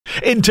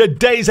In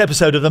today's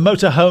episode of the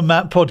Motorhome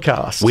Map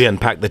podcast, we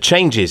unpack the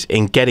changes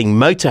in getting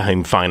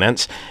motorhome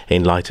finance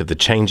in light of the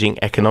changing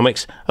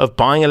economics of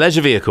buying a leisure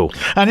vehicle.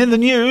 And in the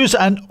news,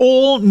 an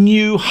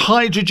all-new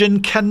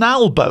hydrogen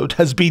canal boat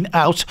has been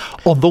out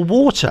on the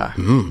water.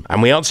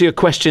 And we answer your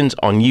questions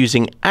on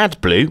using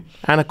AdBlue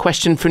and a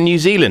question from New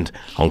Zealand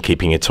on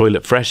keeping your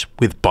toilet fresh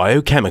with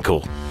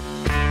biochemical.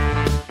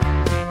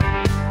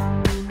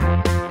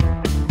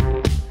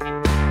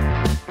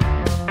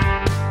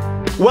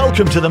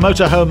 Welcome to the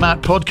Motorhome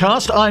Matt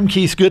podcast. I'm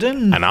Keith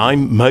Gooden. And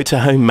I'm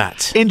Motorhome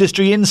Matt.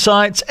 Industry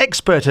insights,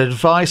 expert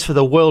advice for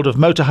the world of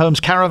motorhomes,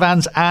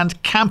 caravans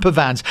and camper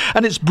vans.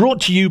 And it's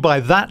brought to you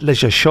by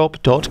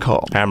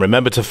thatleisureShop.com. And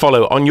remember to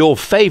follow on your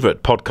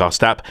favourite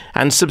podcast app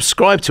and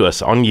subscribe to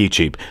us on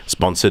YouTube.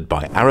 Sponsored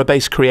by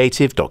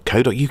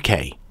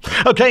arabasecreative.co.uk.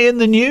 Okay, in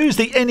the news,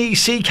 the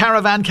NEC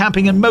Caravan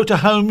Camping and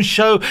Motorhome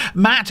Show,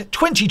 Matt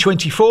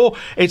 2024.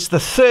 It's the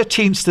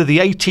 13th to the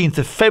 18th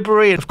of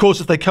February. And of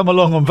course, if they come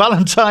along on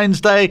Valentine's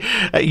Day,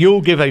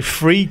 you'll give a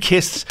free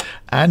kiss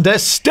and a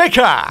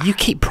sticker. You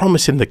keep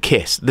promising the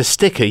kiss. The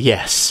sticker,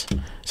 yes.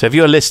 So if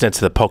you're a listener to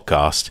the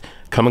podcast,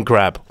 come and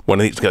grab one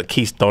of these. Got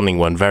Keith donning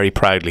one very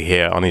proudly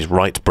here on his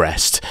right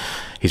breast.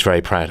 He's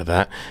very proud of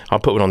that. I'll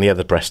put one on the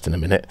other breast in a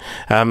minute.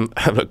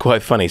 But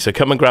quite funny. So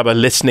come and grab a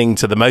listening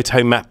to the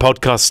Motorhome Map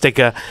podcast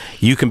sticker.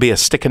 You can be a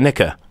sticker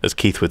nicker, as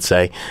Keith would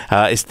say.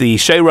 It's the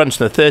show runs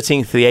from the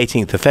 13th to the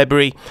 18th of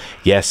February.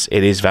 Yes,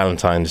 it is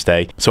Valentine's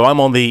Day. So I'm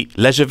on the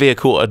Leisure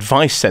Vehicle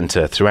Advice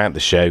Centre throughout the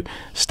show,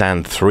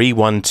 stand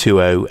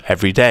 3120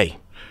 every day.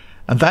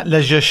 And that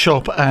leisure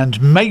shop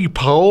and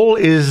Maypole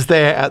is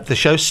there at the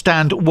show,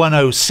 stand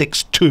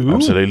 1062.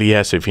 Absolutely,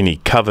 yeah. So if you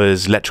need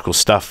covers, electrical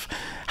stuff,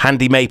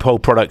 handy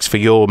Maypole products for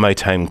your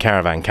motorhome,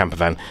 caravan,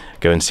 campervan,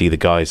 go and see the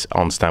guys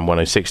on stand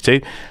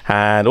 1062.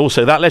 And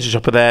also that leisure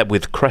shop are there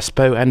with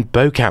Crespo and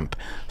Beaucamp,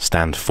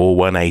 stand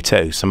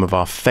 4180. Some of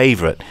our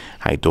favourite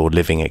outdoor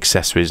living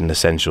accessories and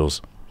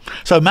essentials.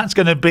 So Matt's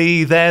going to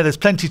be there. There's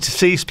plenty to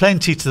see,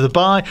 plenty to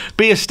buy.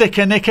 Be a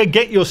sticker nicker,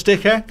 get your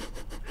sticker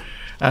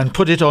and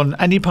put it on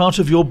any part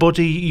of your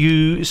body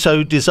you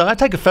so desire.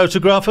 Take a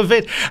photograph of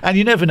it, and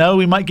you never know,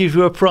 we might give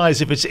you a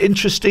prize if it's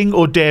interesting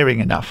or daring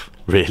enough.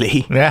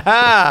 Really? Yeah. What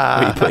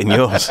are you putting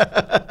yours?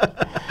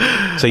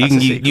 So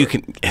you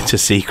can. It's a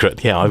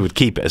secret. Yeah, I would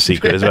keep it a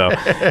secret as well.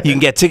 You can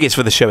get tickets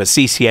for the show at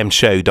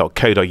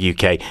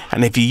ccmshow.co.uk,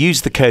 and if you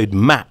use the code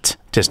MATT,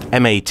 just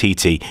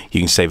M-A-T-T,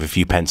 you can save a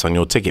few pence on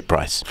your ticket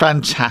price.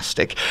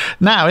 Fantastic.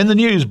 Now, in the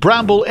news,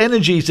 Bramble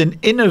Energy is an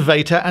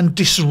innovator and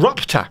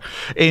disruptor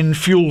in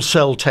fuel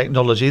cell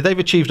technology. They've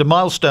achieved a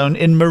milestone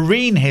in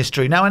marine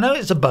history. Now, I know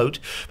it's a boat,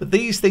 but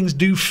these things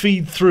do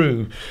feed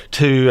through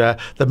to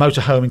the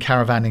motorhome and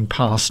caravanning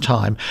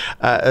pastime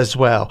as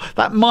well.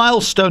 That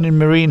milestone in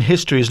marine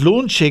history is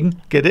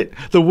launching, get it,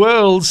 the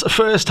world's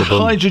first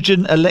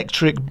hydrogen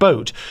electric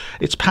boat.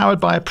 It's powered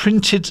by a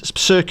printed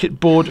circuit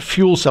board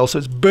fuel cell, so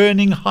it's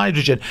burning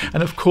hydrogen,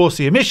 and of course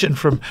the emission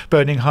from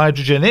burning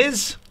hydrogen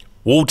is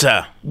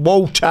Water.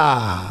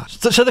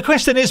 So the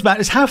question is, Matt,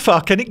 is how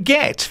far can it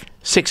get?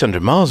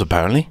 600 miles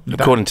apparently,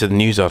 according to the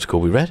news article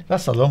we read.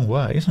 That's a long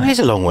way, isn't it? It is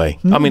a long way.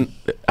 I mean,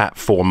 at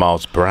 4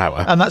 miles per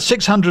hour. And that's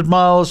 600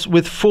 miles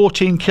with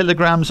 14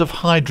 kilograms of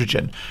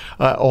hydrogen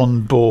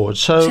on board.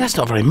 So see, that's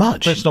not very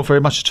much. It's not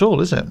very much at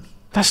all, is it?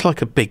 That's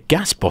like a big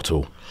gas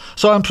bottle.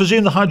 So I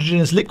presume the hydrogen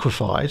is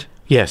liquefied.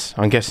 Yes,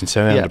 I'm guessing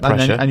so, under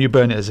pressure. And you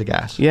burn it as a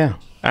gas. Yeah.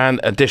 And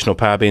additional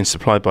power being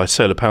supplied by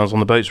solar panels on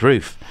the boat's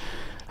roof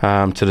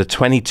to the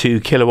 22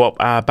 kilowatt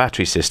hour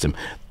battery system.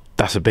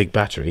 That's a big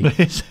battery. It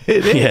is.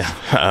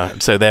 Yeah.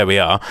 So there we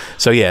are.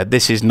 So yeah,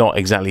 this is not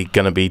exactly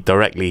going to be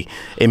directly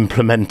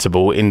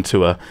implementable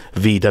into a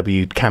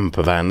VW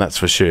camper van. That's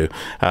for sure.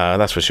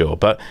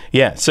 But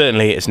yeah,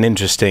 certainly it's an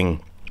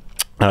interesting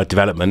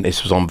development.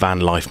 This was on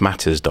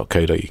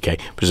vanlifematters.co.uk,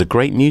 which is a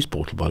great news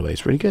portal, by the way.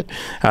 It's really good.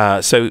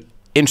 So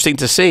interesting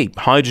to see.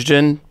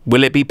 Hydrogen,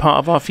 will it be part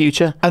of our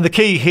future? And the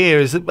key here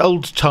is that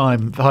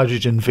old-time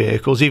hydrogen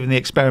vehicles, even the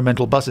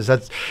experimental buses,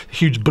 had a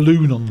huge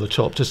balloon on the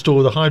top to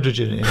store the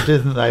hydrogen in,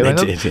 didn't they? They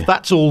did, yeah.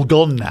 That's all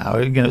gone now.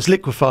 You know, it's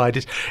liquefied,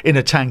 it's in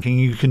a tank, and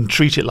you can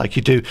treat it like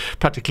you do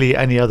practically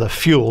any other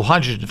fuel.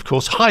 Hydrogen, of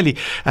course, highly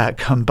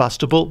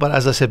combustible, but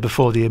as I said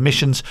before, the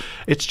emissions,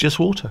 it's just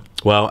water.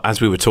 Well, as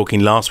we were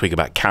talking last week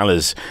about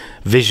Caller's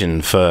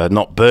vision for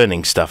not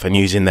burning stuff and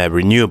using their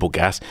renewable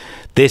gas,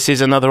 this is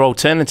another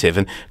alternative.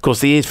 And of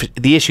course, the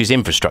issue is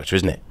infrastructure,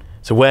 isn't it?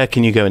 So where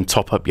can you go and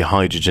top up your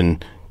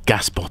hydrogen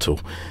gas bottle,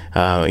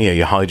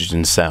 your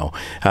hydrogen cell?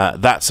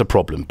 That's a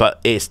problem.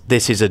 But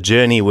this is a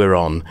journey we're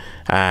on,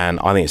 and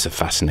I think it's a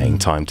fascinating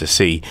time to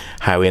see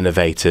how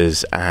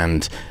innovators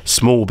and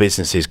small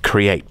businesses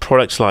create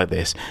products like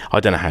this. I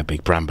don't know how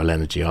big Bramble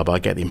Energy are, but I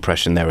get the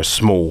impression they're a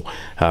small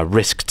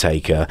risk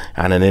taker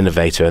and an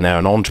innovator, and they're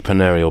an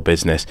entrepreneurial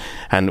business.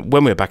 And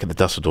when we were back at the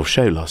Dusseldorf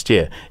show last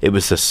year, it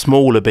was the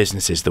smaller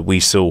businesses that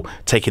we saw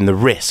taking the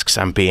risks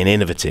and being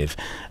innovative,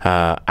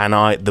 and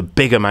the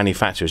bigger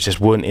manufacturers just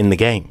weren't in the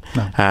game.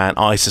 No. And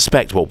I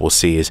suspect what we'll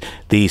see is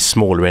these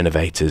smaller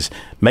innovators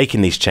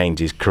making these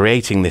changes,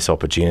 creating this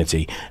opportunity,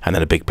 technology, and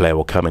then a big player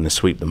will come in and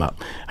sweep them up,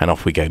 and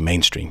off we go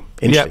mainstream.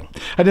 Interesting.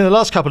 Yeah. And in the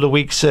last couple of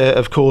weeks,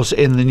 of course,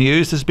 in the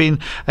news, there's been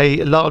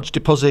a large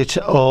deposit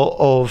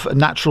of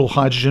natural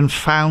hydrogen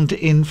found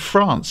in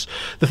France.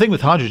 The thing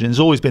with hydrogen has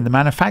always been the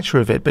manufacture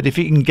of it, but if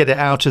you can get it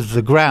out of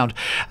the ground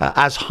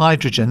as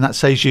hydrogen, that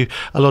saves you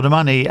a lot of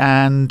money.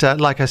 And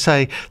like I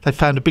say, they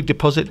found a big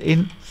deposit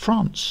in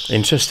France.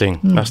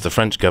 Interesting. That's the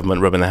French government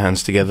rubbing their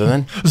hands together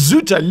then.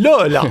 Zut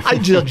alors, la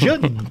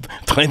hydrogen.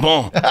 Très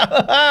bon.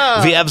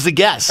 We have the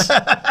gas.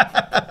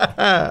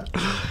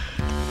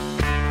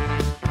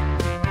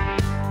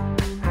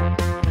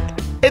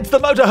 It's the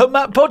Motorhome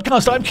Matt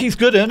podcast. I'm Keith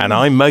Gooden. And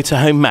I'm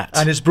Motorhome Matt.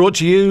 And it's brought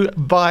to you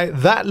by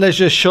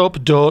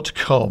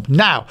thatleisureshop.com.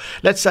 Now,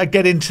 let's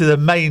get into the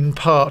main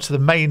part, the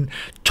main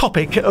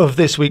topic of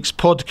this week's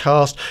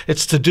podcast.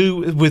 It's to do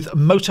with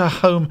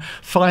motorhome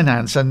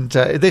finance. And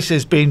this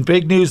has been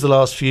big news the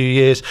last few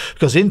years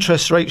because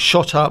interest rates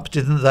shot up,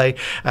 didn't they?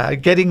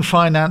 Getting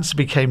finance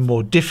became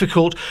more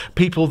difficult.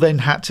 People then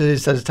had to,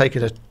 instead of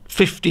taking a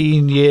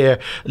 15-year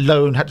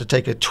loan, had to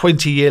take a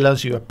 20-year loan,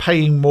 so you were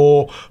paying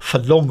more for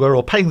longer,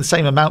 or paying the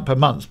same amount per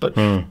month, but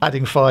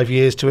adding 5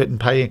 years to it and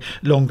paying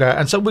longer.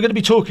 And so we're going to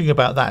be talking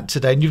about that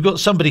today. And you've got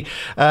somebody,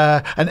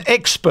 an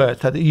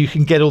expert that you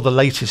can get all the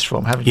latest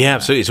from, haven't you? Yeah,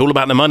 absolutely. It's all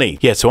about the money.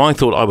 Yeah, so I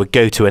thought I would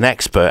go to an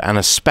expert and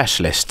a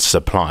specialist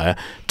supplier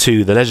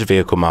to the leisure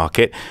vehicle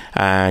market.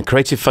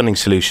 Creative Funding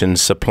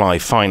Solutions supply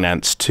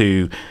finance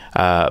to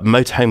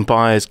motorhome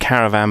buyers,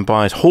 caravan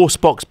buyers, horse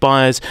box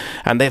buyers,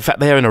 and in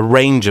fact they're in a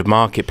range of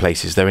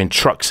marketplaces. They're in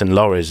trucks and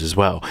lorries as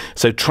well.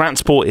 So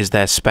transport is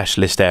their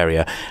specialist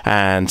area,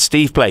 and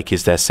Steve Blake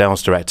is their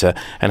sales director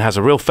and has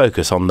a real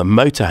focus on the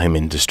motorhome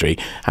industry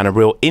and a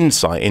real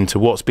insight into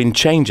what's been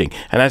changing.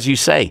 And as you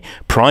say,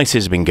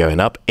 prices have been going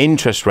up,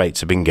 interest rates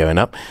have been going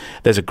up.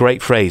 There's a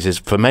great phrase, is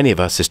for many of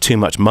us, there's too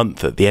much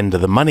month at the end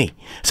of the money.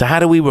 So how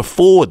do we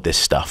afford this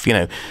stuff? You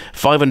know,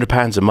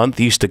 £500 a month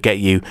used to get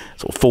you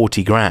sort of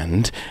 40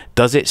 grand.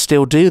 Does it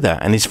still do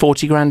that? And is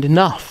 40 grand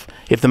enough?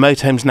 If the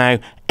motorhome's now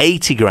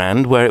 80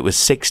 grand where it was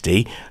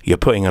 60, you're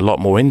putting a lot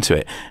more into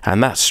it.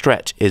 And that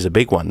stretch is a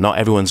big one. Not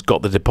everyone's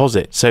got the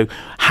deposit. So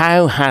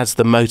how has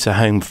the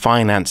motorhome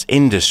finance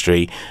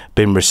industry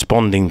been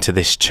responding to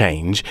this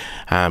change?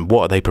 And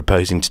what are they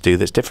proposing to do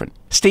that's different?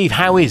 Steve,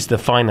 how is the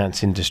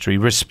finance industry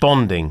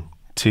responding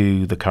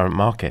to the current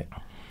market?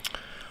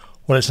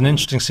 Well, it's an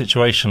interesting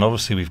situation.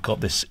 Obviously, we've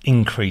got this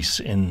increase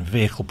in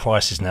vehicle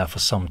prices now for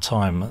some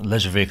time.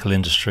 Leisure vehicle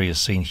industry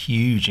has seen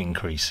huge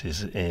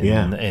increases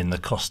in the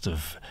cost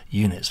of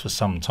units for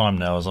some time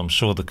now, as I'm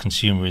sure the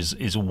consumer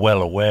is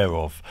well aware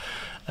of.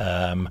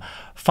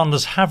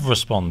 Funders have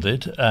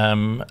responded.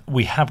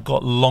 We have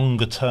got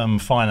longer term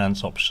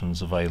finance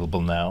options available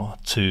now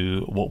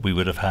to what we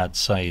would have had,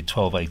 say,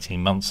 12,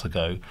 18 months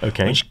ago,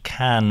 which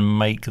can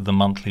make the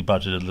monthly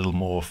budget a little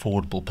more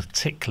affordable,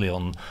 particularly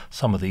on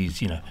some of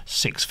these,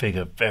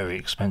 six-figure, very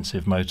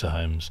expensive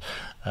motorhomes.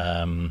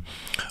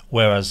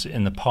 Whereas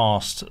in the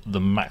past,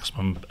 the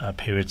maximum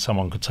period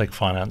someone could take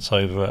finance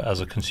over as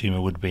a consumer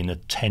would have been a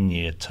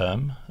 10-year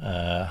term,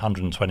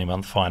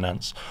 120-month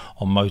finance.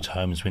 On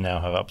motorhomes, we now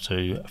have up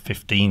to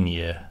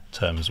 15-year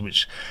terms,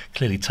 which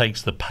clearly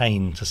takes the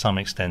pain to some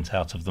extent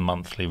out of the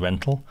monthly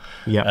rental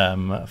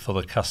for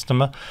the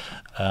customer.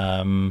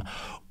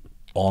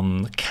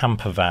 On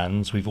camper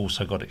vans, we've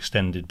also got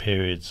extended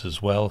periods as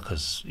well,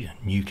 because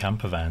new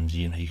camper vans,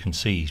 you can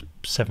see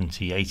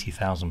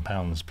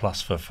 £70,000-80,000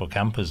 plus for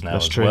campers now.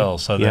 That's as true. Well.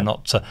 So they're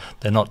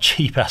not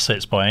cheap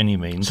assets by any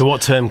means. So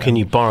what term can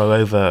you borrow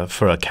over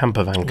for a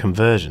camper van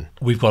conversion?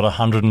 We've got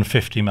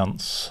 150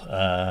 months,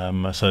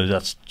 so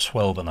that's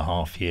 12 and a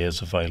half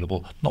years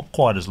available. Not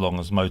quite as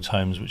long as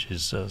motorhomes, which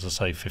is, as I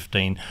say,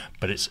 15,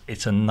 but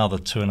it's another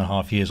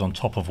 2.5 years on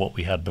top of what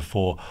we had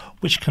before,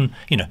 which can,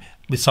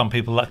 with some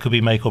people that could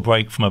be make or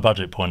break from a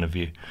budget point of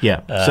view.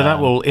 Yeah, so that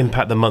will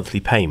impact the monthly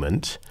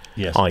payment,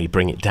 i.e.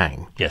 bring it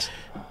down. Yes.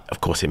 Of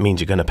course, it means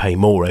you're going to pay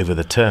more over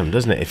the term,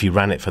 doesn't it? If you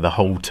ran it for the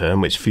whole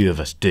term, which few of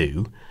us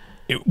do.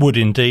 It would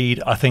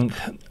indeed. I think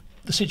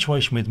the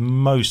situation with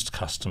most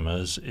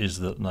customers is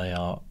that they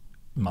are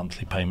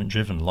monthly payment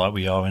driven, like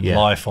we are in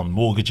life, on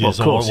mortgages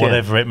or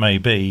whatever it may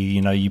be.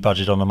 You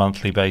budget on a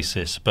monthly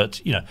basis,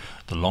 but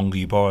the longer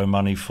you borrow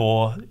money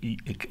for,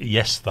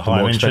 yes, the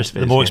higher interest,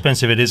 the more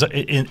expensive it is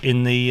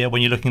in the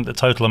when you're looking at the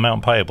total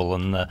amount payable,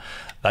 and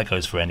that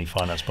goes for any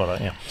finance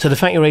product. Yeah. So the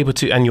fact you're able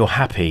to, and you're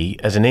happy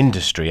as an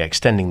industry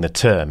extending the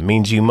term,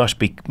 means you must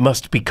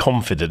be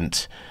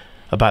confident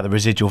about the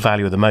residual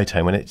value of the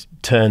motorhome when it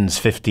turns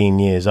 15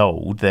 years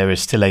old. There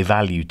is still a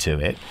value to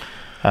it.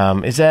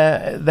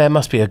 There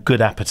must be a good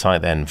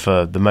appetite then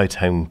for the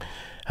motorhome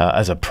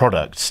as a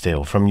product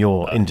still from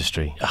your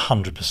industry?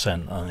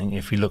 100%. I think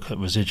if you look at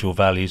residual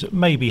values, it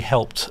may be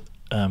helped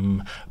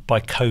by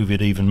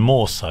COVID even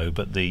more so,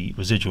 but the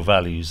residual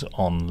values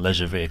on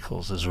leisure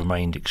vehicles has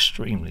remained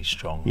extremely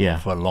strong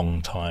for a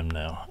long time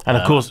now. And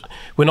of course,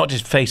 we're not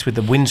just faced with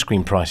the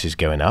windscreen prices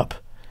going up.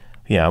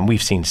 Yeah, and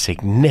we've seen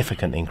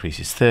significant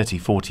increases, 30,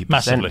 40%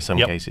 Massively. in some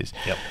Yep. cases.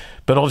 Yep.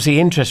 But obviously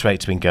interest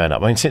rates have been going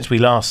up. I mean, since we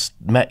last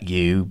met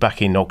you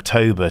back in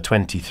October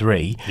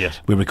 23,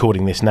 Yes. we're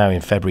recording this now in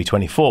February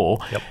 24,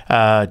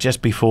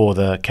 just before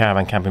the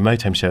Caravan Camping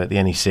Motorhome show at the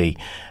NEC,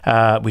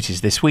 which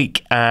is this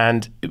week.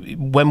 And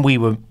when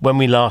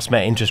we last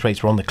met, interest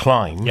rates were on the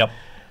climb. Yep.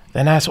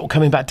 They're now sort of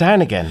coming back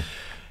down again.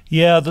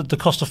 Yeah, the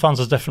cost of funds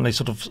has definitely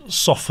sort of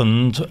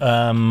softened.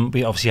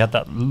 We obviously had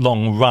that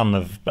long run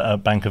of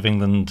Bank of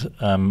England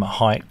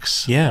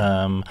hikes.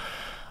 Yeah.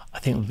 I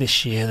think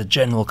this year the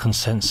general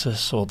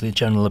consensus or the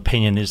general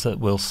opinion is that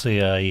we'll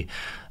see a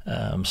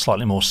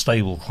slightly more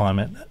stable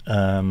climate.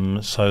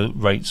 So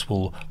rates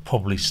will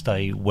probably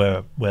stay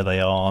where they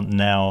are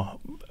now.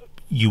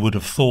 You would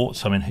have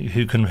thought. I mean,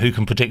 who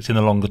can predict in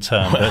the longer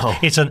term? Well,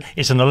 but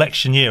it's an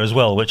election year as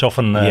well, which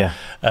often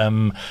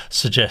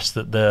suggests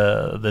that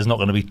there's not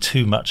going to be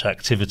too much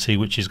activity,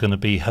 which is going to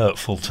be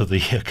hurtful to the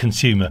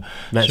consumer.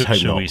 Let's hope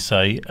shall not. we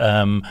say?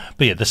 But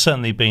yeah, there's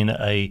certainly been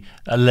a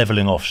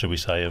levelling off, shall we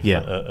say,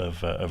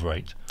 of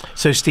rate.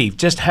 So, Steve,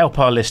 just help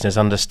our listeners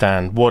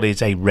understand what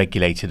is a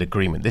regulated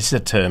agreement. This is a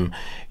term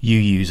you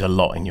use a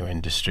lot in your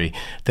industry,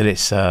 that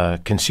it's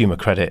consumer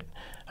credit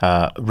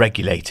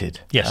regulated.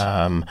 Yes.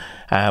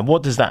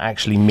 What does that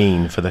actually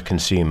mean for the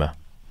consumer?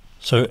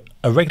 So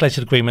a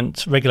regulated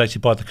agreement,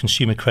 regulated by the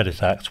Consumer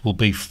Credit Act, will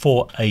be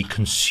for a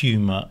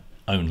consumer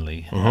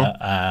only.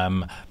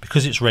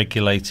 Because it's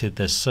regulated,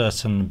 there's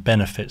certain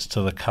benefits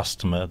to the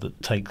customer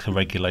that take a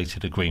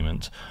regulated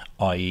agreement,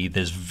 i.e.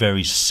 there's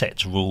very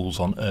set rules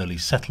on early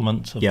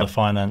settlement of the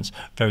finance,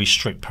 very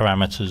strict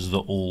parameters that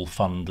all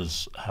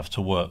funders have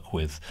to work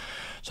with.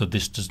 So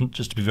this doesn't,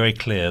 just to be very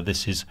clear,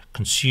 this is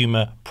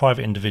consumer,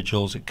 private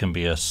individuals. It can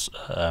be a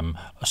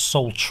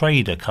sole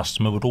trader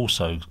customer would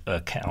also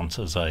count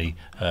as a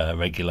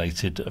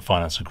regulated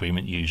finance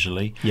agreement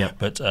usually.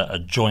 But a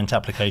joint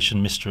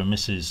application, Mr. and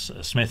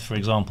Mrs. Smith, for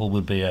example,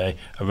 would be a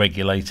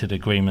regulated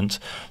agreement.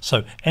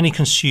 So any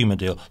consumer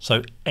deal,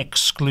 so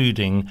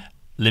excluding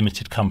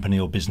limited company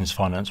or business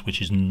finance,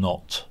 which is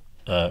not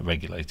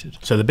regulated.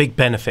 So the big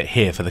benefit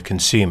here for the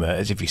consumer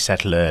is if you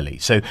settle early.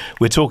 So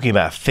we're talking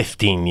about a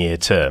 15-year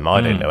term.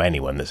 I don't know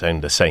anyone that's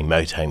owned the same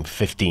motorhome for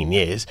 15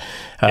 years.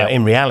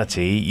 In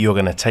reality, you're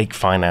going to take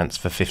finance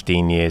for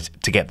 15 years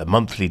to get the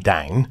monthly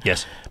down.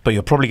 Yes. But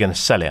you're probably going to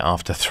sell it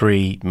after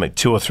 2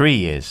 or 3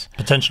 years.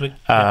 Potentially.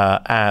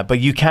 But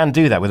you can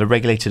do that with a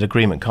regulated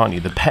agreement, can't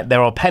you?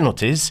 There are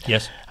penalties,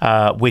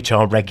 which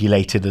are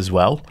regulated as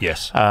well.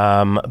 Yes.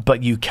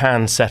 But you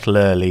can settle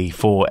early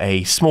for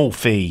a small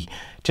fee.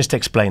 Just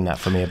explain that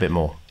for me a bit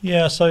more.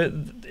 Yeah, so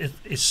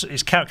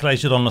it's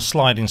calculated on a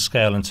sliding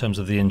scale in terms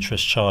of the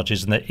interest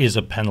charges, and there is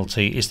a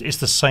penalty. It's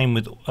the same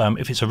with,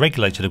 if it's a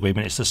regulated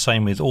agreement, it's the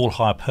same with all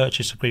hire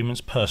purchase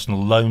agreements.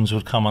 Personal loans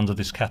would come under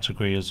this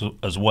category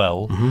as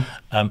well.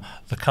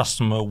 The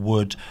customer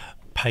would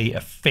pay a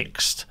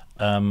fixed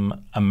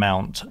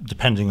amount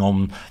depending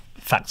on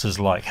factors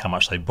like how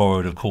much they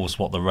borrowed, of course,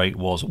 what the rate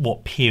was,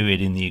 what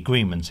period in the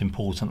agreement,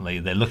 importantly,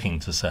 they're looking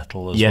to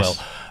settle as well.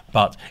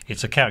 But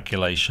it's a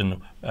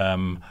calculation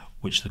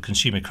which the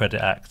Consumer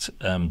Credit Act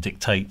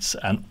dictates,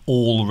 and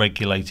all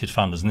regulated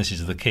funders, and this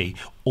is the key,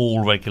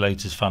 all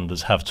regulated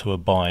funders have to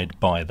abide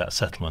by that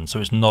settlement. So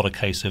it's not a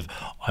case of,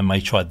 I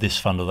may try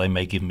this funder, they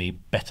may give me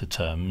better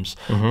terms.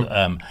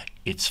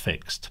 It's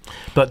fixed.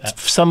 But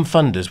some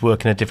funders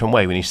work in a different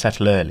way when you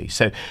settle early.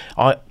 So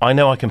I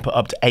know I can put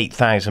up to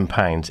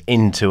 £8,000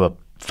 into a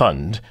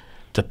fund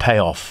to pay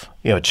off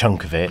a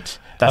chunk of it.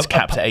 That's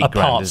capped at £8,000. A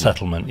part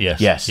settlement,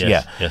 yes.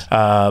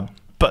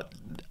 But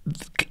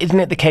isn't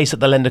it the case that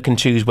the lender can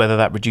choose whether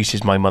that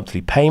reduces my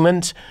monthly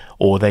payment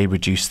or they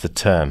reduce the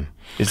term?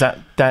 Is that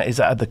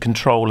at the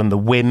control and the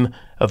whim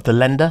of the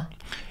lender?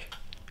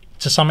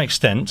 To some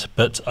extent,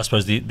 but I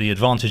suppose the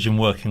advantage in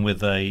working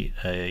with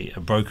a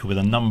broker with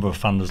a number of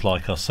funders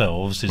like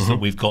ourselves is that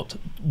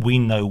we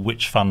know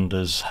which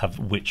funders have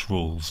which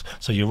rules.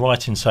 So you're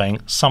right in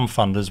saying some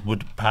funders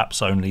would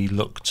perhaps only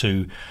look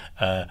to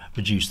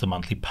reduce the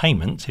monthly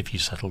payment if you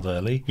settled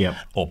early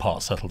or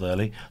part settled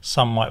early.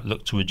 Some might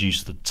look to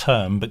reduce the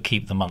term but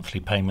keep the monthly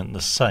payment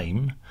the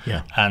same.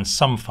 And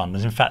some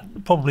funders, in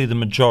fact, probably the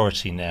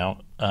majority now,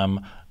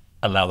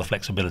 allow the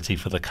flexibility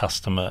for the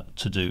customer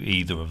to do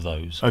either of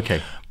those.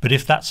 Okay. But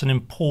if that's an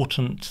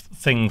important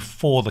thing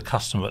for the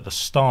customer at the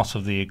start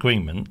of the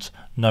agreement,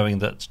 knowing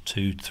that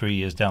 2-3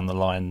 years down the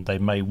line they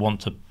may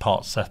want to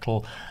part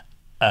settle,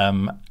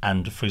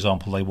 and for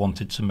example they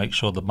wanted to make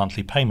sure the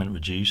monthly payment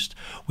reduced,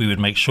 we would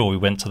make sure we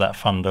went to that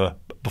funder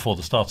before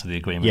the start of the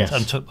agreement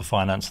and took the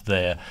finance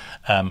there.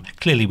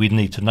 Clearly we'd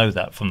need to know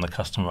that from the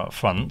customer up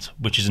front,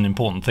 which is an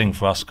important thing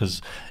for us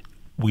because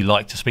we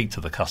like to speak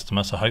to the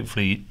customer, so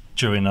hopefully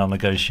during our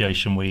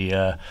negotiation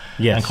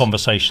and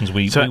conversations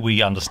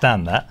we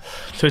understand that.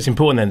 So it's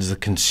important then as a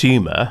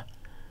consumer,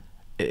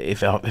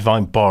 if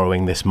I'm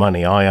borrowing this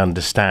money, I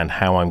understand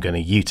how I'm going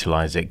to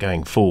utilise it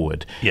going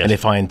forward. And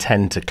if I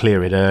intend to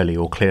clear it early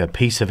or clear a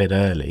piece of it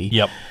early,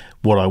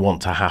 what I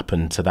want to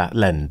happen to that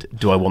lend.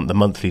 Do I want the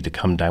monthly to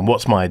come down?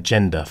 What's my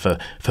agenda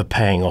for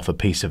paying off a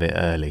piece of it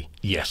early?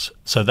 Yes,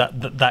 so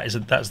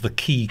that's the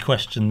key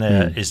question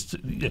there. Is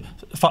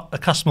a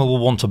customer will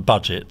want a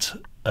budget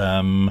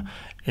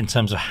in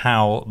terms of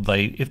how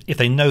if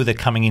they know they're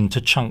coming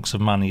into chunks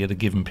of money at a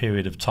given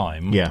period of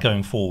time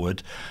going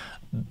forward.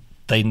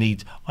 They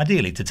need,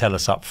 ideally, to tell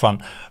us up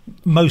front.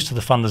 Most of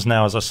the funders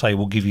now, as I say,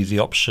 will give you the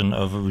option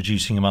of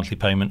reducing a monthly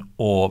payment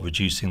or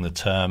reducing the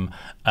term.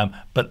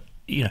 But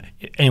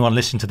anyone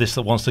listening to this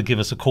that wants to give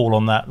us a call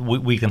on that,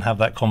 we can have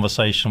that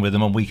conversation with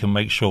them, and we can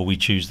make sure we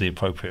choose the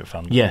appropriate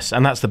fund. Yes,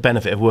 and that's the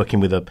benefit of working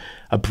with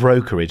a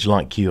brokerage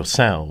like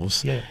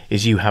yourselves,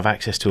 is you have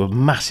access to a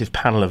massive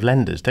panel of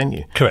lenders, don't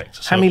you?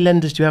 Correct. How many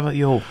lenders do you have at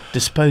your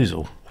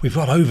disposal? We've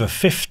got over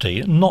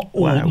 50, not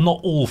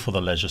all for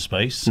the leisure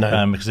space,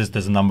 because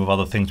there's a number of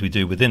other things we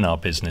do within our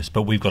business,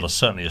 but we've got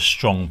certainly a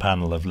strong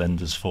panel of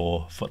lenders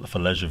for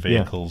leisure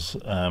vehicles,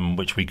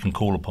 which we can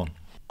call upon.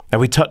 Now,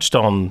 we touched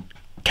on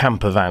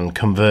camper van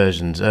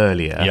conversions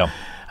earlier,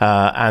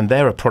 and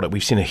they're a product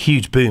we've seen a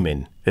huge boom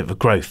in of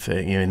growth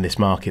in this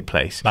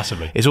marketplace.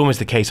 Massively. It's almost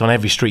the case on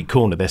every street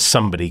corner there's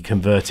somebody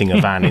converting a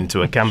van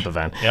into a camper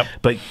van.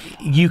 But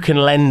you can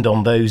lend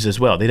on those as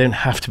well. They don't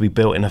have to be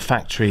built in a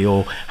factory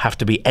or have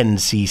to be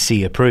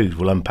NCC approved.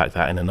 We'll unpack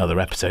that in another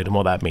episode and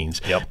what that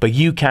means. But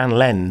you can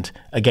lend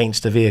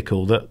against a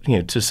vehicle that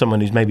to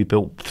someone who's maybe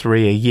built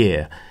 3 a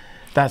year.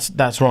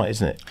 That's right,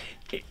 isn't it?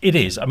 It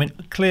is. I mean,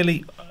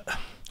 clearly,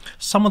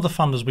 some of the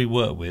funders we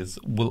work with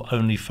will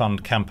only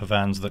fund camper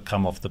vans that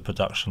come off the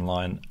production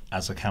line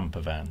as a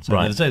camper van.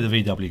 So say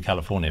the VW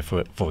California,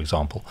 for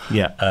example.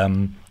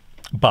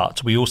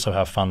 But we also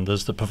have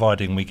funders that,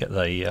 providing we get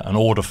an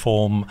order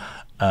form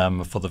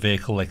for the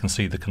vehicle, they can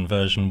see the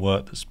conversion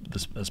work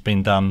that's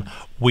been done.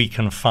 We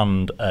can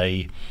fund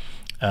a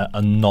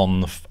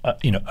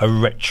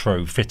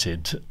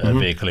retrofitted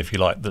vehicle, if you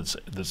like, that's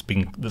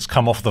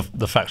come off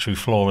the factory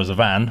floor as a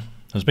van,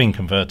 has been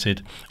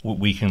converted.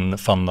 We can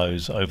fund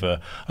those over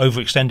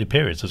extended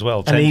periods as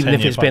well. And even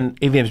if it's been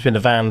a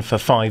van for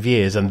 5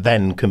 years and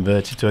then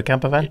converted to a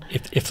camper van,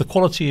 if the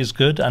quality is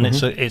good and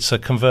it's a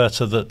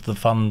converter that the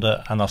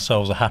funder and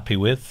ourselves are happy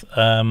with,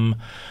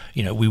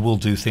 we will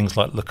do things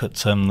like look at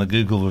the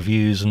Google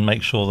reviews and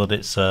make sure that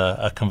it's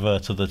a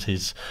converter that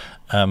is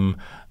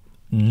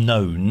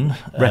known,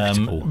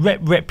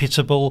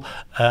 reputable.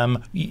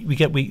 We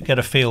get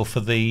a feel for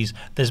these.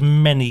 There's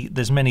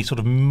many sort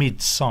of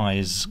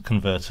mid-size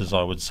converters,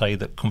 I would say,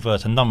 that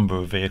convert a number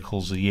of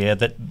vehicles a year.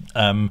 That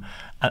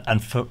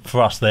and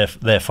for us,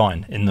 they're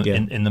fine in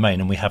the main,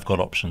 and we have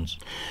got options.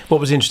 What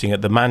was interesting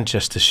at the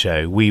Manchester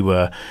show, we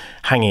were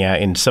hanging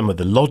out in some of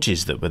the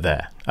lodges that were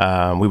there.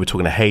 We were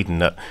talking to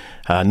Hayden at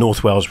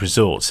North Wales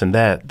Resorts, and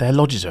their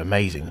lodges are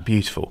amazing,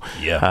 beautiful.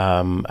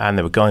 And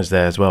there were guys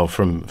there as well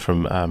from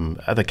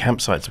other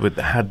campsites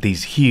that had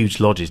these huge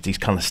lodges, these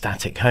kind of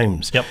static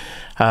homes.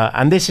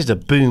 And this is a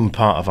boom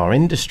part of our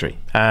industry.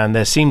 And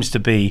there seems to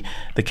be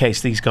the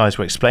case, these guys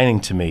were explaining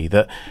to me,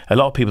 that a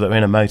lot of people that are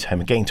in a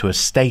motorhome are getting to a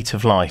state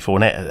of life,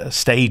 or a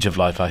stage of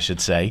life, I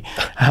should say,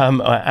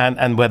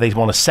 and where they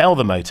want to sell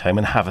the motorhome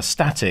and have a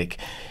static.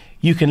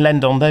 You can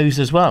lend on those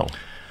as well.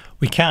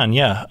 We can,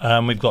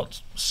 we've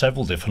got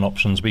several different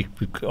options. We've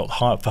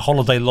got for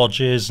holiday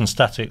lodges and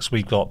statics.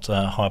 We've got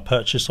hire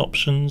purchase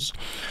options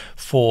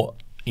for,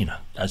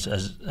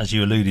 as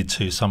you alluded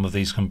to, some of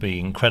these can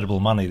be incredible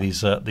money.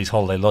 These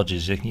holiday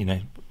lodges,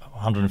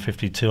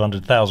 150,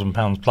 200,000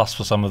 pounds plus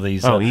for some of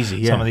these.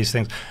 Easy, some of these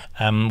things.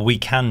 We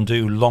can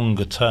do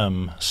longer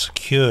term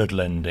secured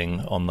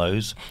lending on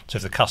those. So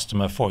if the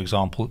customer, for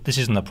example, this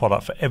isn't a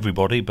product for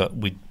everybody, but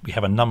we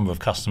have a number of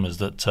customers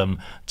that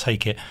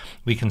take it.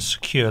 We can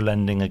secure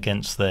lending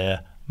against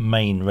their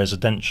main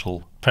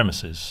residential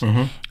premises.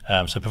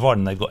 So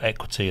providing they've got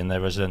equity in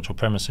their residential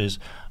premises,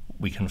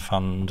 we can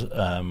fund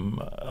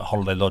a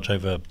holiday lodge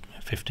over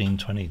 15,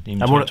 20, even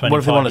 20, 25 what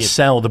if they want to years.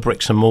 sell the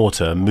bricks and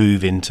mortar,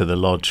 move into the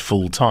lodge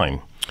full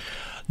time?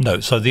 No,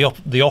 so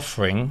the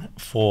offering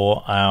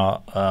for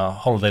our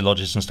holiday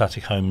lodges and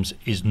static homes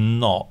is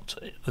not,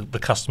 the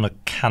customer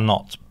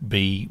cannot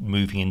be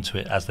moving into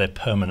it as their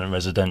permanent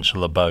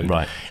residential abode.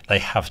 Right. They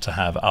have to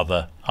have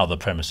other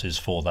premises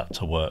for that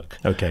to work.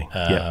 Okay.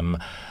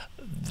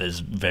 There's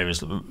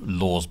various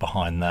laws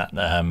behind that,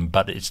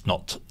 but it's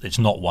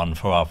not one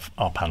for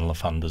our panel of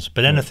funders.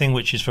 But anything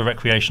which is for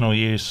recreational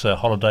use,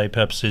 holiday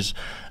purposes,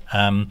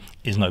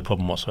 is no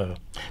problem whatsoever.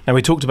 Now,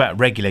 we talked about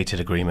regulated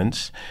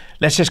agreements.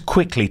 Let's just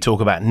quickly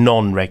talk about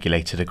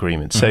non-regulated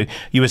agreements. So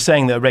you were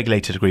saying that a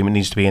regulated agreement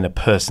needs to be in a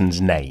person's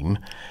name.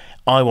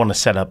 I want to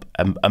set up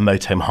a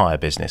motorhome hire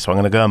business. So I'm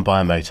going to go and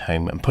buy a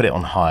motorhome and put it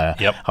on hire.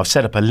 I've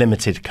set up a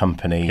limited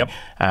company,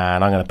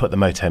 and I'm going to put the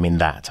motorhome in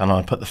that, and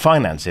I'll put the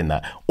finance in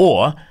that.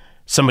 Or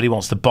somebody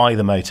wants to buy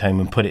the motorhome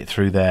and put it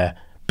through their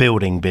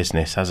building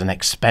business as an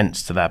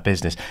expense to that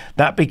business.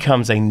 That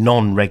becomes a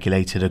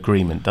non-regulated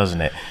agreement, doesn't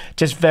it?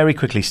 Just very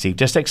quickly, Steve,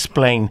 just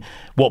explain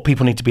what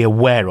people need to be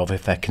aware of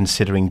if they're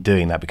considering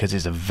doing that, because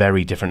it's a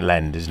very different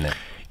lend, isn't it?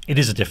 It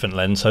is a different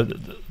lens, so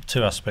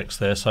two aspects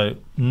there. So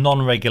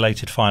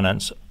non-regulated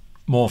finance,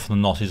 more often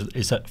than not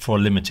is that for a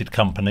limited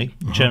company.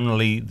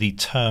 Generally, the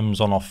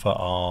terms on offer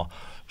are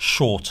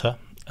shorter,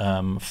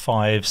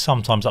 5,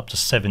 sometimes up to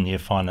 7-year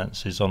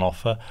finances on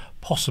offer,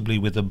 possibly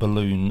with a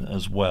balloon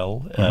as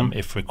well,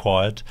 if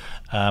required.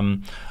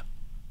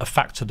 A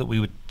factor that we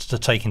would to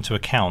take into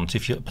account,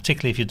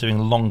 particularly if you're doing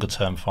longer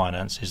term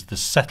finance, is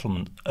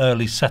the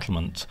early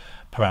settlement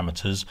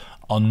parameters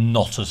are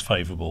not as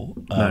favourable.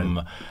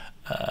 No.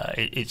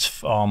 It's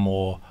far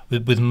more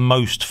with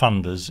most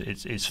funders.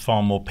 It's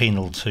far more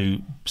penal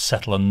to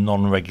settle a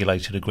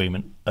non-regulated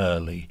agreement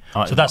early.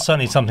 So that's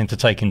certainly something to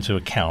take into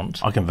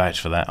account. I can vouch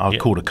for that. I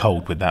called a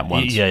cold with that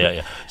once.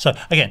 Yeah. So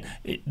again,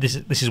 this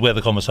is where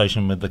the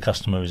conversation with the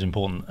customer is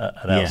important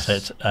at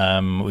outset.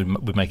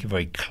 We make it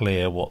very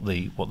clear what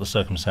the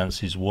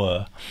circumstances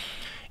were.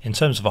 In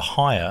terms of a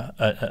hire,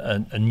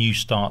 a new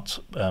start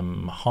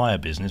hire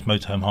business,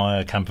 motorhome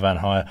hire, camper van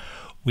hire,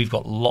 we've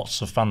got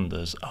lots of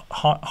funders.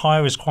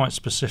 Hire is quite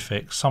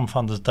specific. Some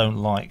funders don't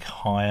like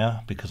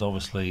hire because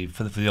obviously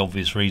for the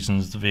obvious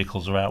reasons, the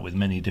vehicles are out with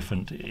many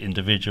different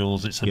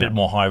individuals. It's a bit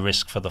more high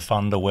risk for the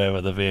funder. Where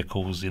are the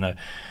vehicles,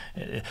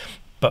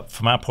 But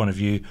from our point of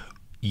view,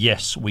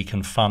 yes, we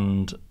can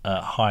fund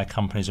hire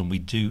companies, and we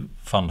do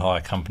fund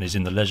hire companies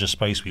in the leisure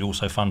space. We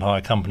also fund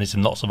hire companies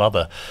in lots of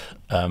other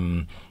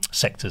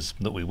sectors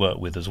that we work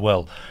with as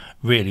well.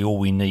 Really, all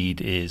we need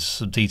is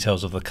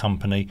details of the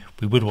company.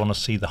 We would want to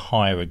see the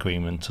hire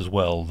agreement as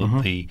well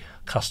that the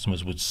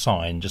customers would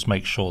sign. Just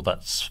make sure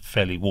that's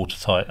fairly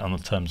watertight on the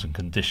terms and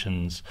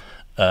conditions.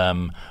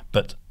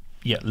 But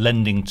yeah,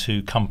 lending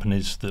to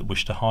companies that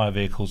wish to hire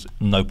vehicles,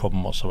 no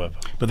problem whatsoever.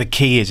 But the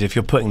key is, if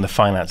you're putting the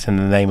finance in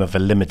the name of a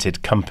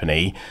limited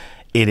company,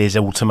 it is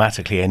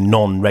automatically a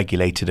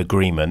non-regulated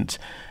agreement,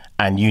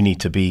 and you need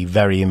to be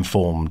very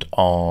informed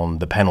on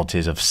the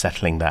penalties of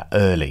settling that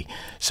early.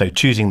 So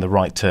choosing the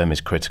right term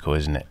is critical,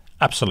 isn't it?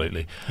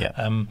 Absolutely.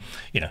 Yeah.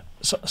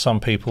 Some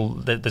people,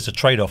 there's a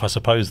trade-off, I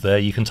suppose. There,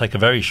 you can take a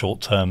very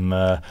short-term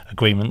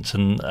agreement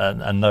and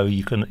know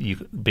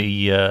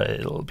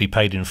it'll be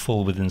paid in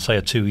full within, say,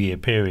 a 2-year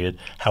period.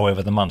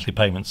 However, the monthly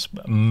payments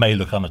may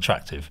look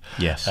unattractive.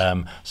 Yes.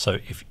 So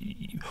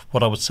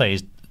what I would say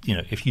is,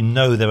 if you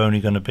know they're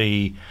only going to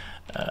be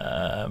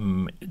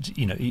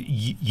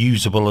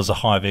usable as a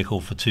hire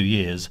vehicle for 2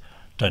 years,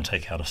 don't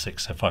take out a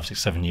 5,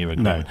 6, 7 year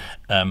agreement.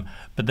 No.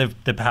 But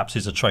there perhaps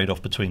is a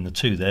trade-off between the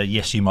two there.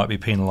 Yes, you might be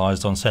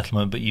penalised on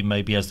settlement, but you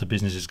maybe, as the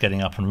business is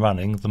getting up and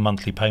running, the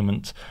monthly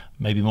payment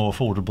may be more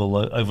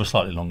affordable over a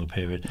slightly longer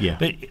period. Yeah.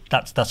 But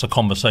that's a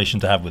conversation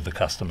to have with the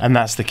customer. And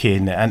that's the key,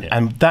 isn't it?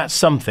 And that's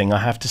something I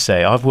have to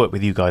say. I've worked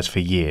with you guys for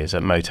years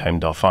at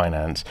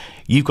Motorhome.finance.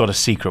 You've got a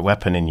secret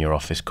weapon in your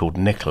office called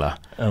Nicola,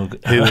 who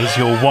is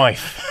your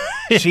wife.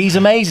 She's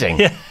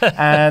amazing.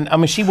 And I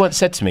mean, she once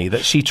said to me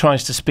that she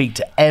tries to speak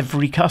to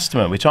every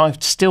customer, which I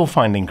still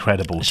find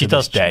incredible to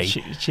this day.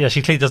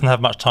 She clearly doesn't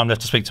have much time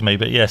left to speak to me,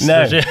 but yes.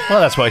 No.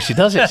 Well, that's why she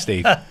does it,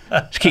 Steve.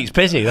 She keeps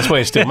busy. That's why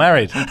you're still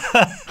married.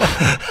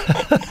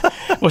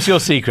 What's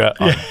your secret?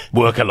 I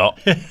work a lot.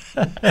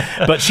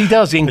 But she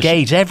does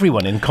engage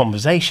everyone in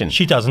conversation.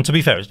 She does, and to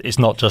be fair, it's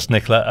not just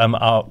Nicola.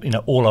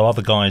 All our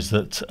other guys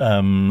that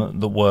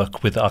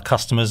work with our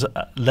customers,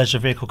 leisure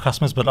vehicle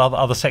customers, but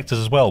other sectors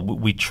as well.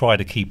 We try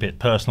to keep it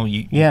personal.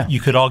 You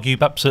could argue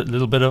perhaps a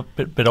little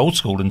bit old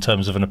school in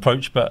terms of an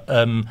approach, but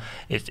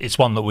it's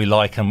one that we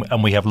like,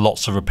 and we have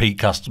lots of repeat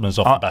customers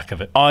off the back of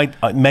it.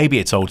 Maybe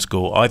it's old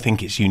school. I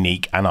think it's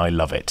unique, and I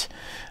love it.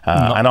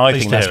 And I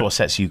think that's what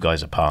sets you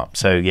guys apart.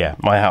 So yeah,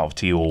 my hat off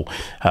to you all,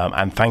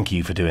 and thank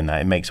you for doing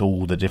that. It makes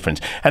all the difference.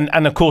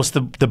 And of course,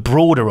 the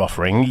broader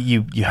offering,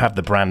 you have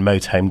the brand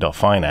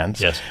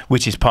Motorhome.finance,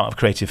 which is part of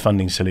Creative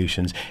Funding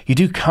Solutions. You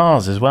do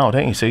cars as well,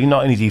 don't you? So you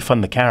not only do you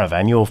fund the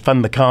caravan, you'll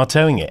fund the car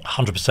towing it.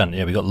 100%.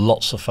 Yeah, we've got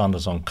lots of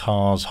funders on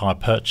cars, hire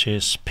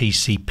purchase,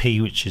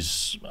 PCP, which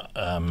is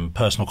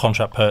personal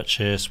contract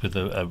purchase with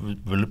a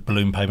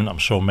balloon payment. I'm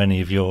sure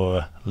many of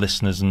your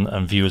listeners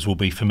and viewers will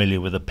be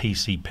familiar with a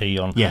PCP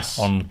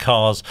on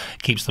cars.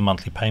 It keeps the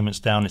monthly payments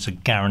down. It's a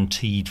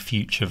guaranteed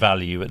future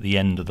value at the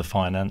end of the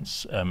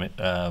finance,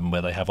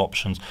 where they have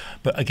options.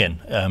 But again,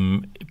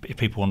 if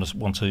people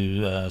want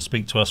to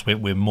speak to us,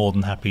 we're more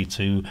than happy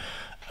to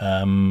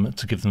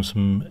give them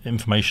some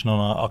information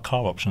on our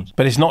car options.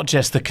 But it's not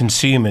just the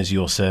consumers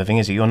you're serving,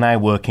 is it? You're now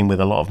working with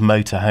a lot of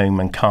motorhome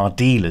and car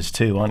dealers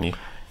too, aren't you?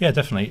 Yeah,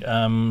 definitely.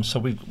 So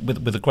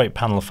with a great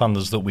panel of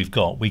funders that we've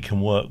got, we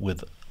can work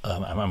with,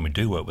 and we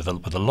do work with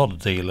a lot of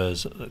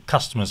dealers.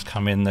 Customers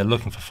come in, they're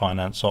looking for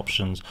finance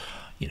options.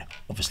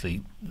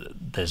 Obviously,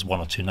 there's one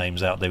or two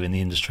names out there in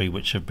the industry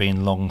which have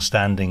been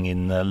long-standing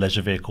in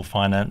leisure vehicle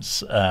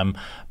finance.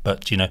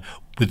 But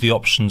with the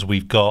options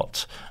we've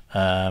got,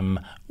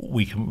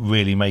 we can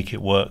really make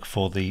it work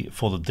for the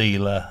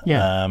dealer.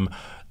 Yeah.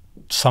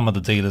 Some of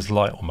the dealers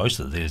or most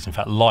of the dealers, in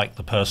fact, like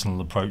the personal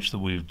approach that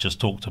we've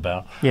just talked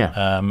about. Yeah.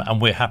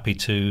 And we're happy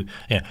to,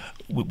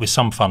 with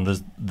some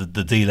funders,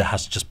 the dealer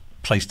has to just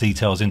place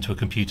details into a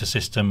computer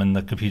system and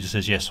the computer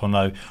says yes or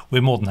no,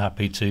 we're more than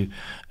happy to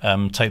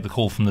take the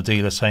call from the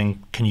dealer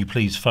saying, can you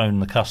please phone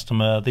the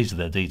customer, these are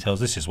their details,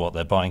 this is what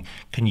they're buying,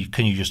 can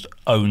you just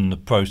own the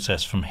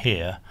process from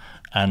here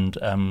and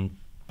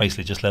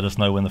basically just let us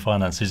know when the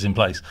finance is in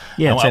place.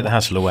 Yeah, take the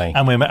hassle away.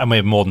 And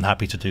we're more than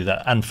happy to do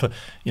that. And for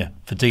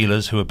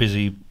dealers who are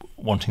busy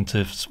wanting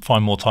to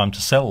find more time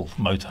to sell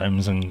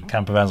motorhomes and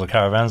camper vans or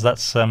caravans,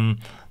 that's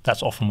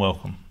often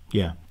welcome.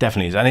 Yeah,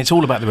 definitely is. And it's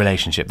all about the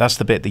relationship. That's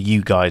the bit that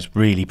you guys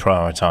really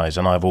prioritise,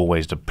 and I've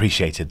always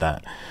appreciated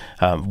that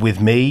with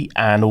me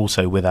and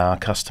also with our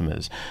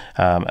customers.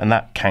 And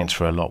that counts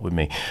for a lot with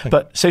me.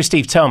 But so,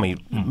 Steve, tell me,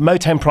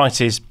 motorhome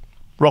prices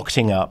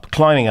rocketing up,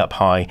 climbing up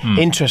high,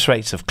 interest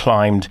rates have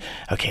climbed.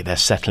 Okay, they're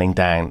settling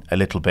down a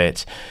little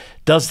bit.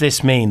 Does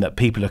this mean that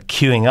people are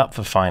queuing up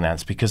for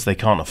finance because they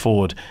can't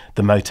afford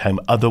the motorhome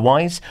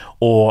otherwise?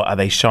 Or are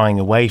they shying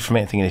away from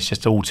it, thinking it's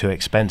just all too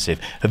expensive?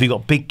 Have you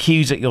got big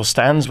queues at your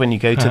stands when you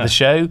go to the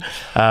show?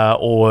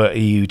 Or are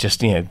you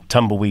just,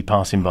 tumbleweed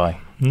passing by?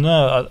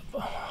 No,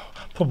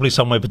 probably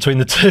somewhere between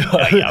the two.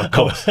 Yeah, of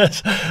course.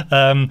 That's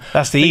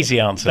the easy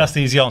answer. That's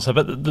the easy answer.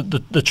 But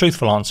the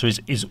truthful answer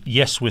is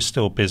yes, we're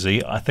still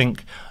busy. I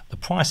think the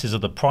prices are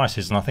the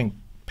prices, and I think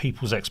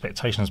people's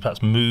expectations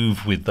perhaps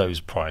move with those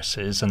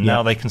prices, and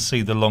now they can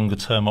see the longer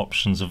term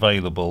options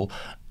available.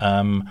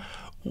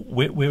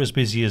 We're as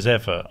busy as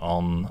ever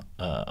on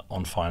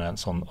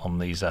finance on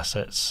these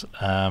assets,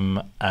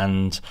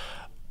 and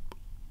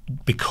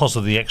because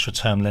of the extra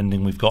term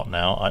lending we've got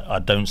now, I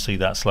don't see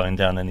that slowing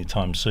down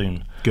anytime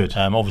soon. Good.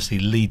 Obviously,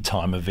 lead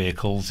time of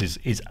vehicles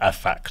is a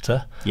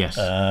factor. Yes.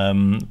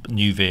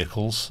 New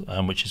vehicles,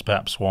 which is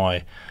perhaps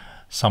why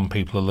some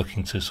people are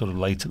looking to sort of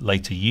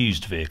later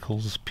used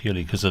vehicles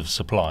purely because of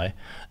supply.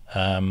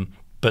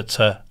 But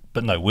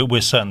no, we're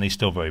certainly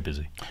still very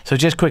busy. So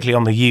just quickly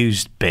on the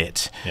used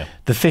bit,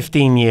 the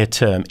 15-year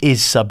term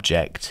is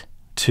subject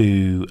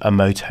to a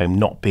motorhome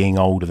not being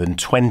older than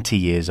 20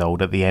 years old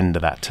at the end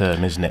of that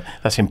term, isn't it?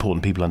 That's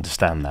important people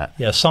understand that.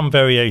 Yeah, some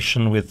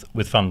variation with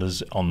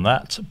funders on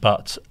that,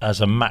 but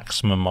as a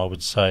maximum I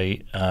would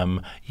say,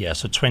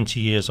 so 20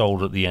 years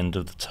old at the end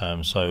of the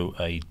term. So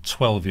a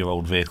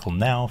 12-year-old vehicle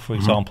now, for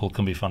example,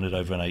 can be funded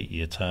over an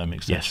 8-year term,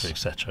 etc.,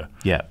 etc.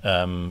 Yeah.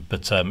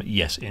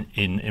 Yes,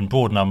 in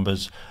broad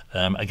numbers,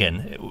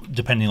 again,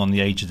 depending on the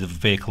age of the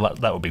vehicle,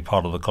 that would be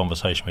part of the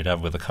conversation we'd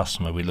have with the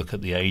customer. We look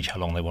at the age, how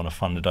long they want to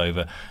fund it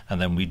over,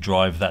 and then we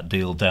drive that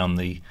deal down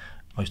the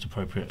most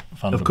appropriate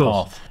funder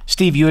path.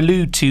 Steve, you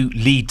allude to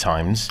lead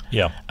times,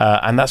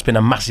 and that's been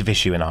a massive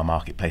issue in our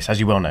marketplace, as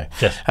you well know.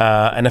 Yes.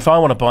 And if I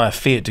want to buy a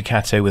Fiat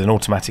Ducato with an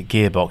automatic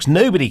gearbox,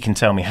 nobody can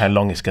tell me how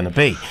long it's going to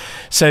be.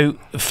 So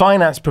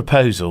finance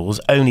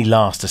proposals only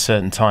last a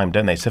certain time,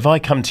 don't they? So if I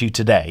come to you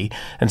today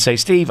and say,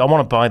 Steve, I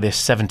want to buy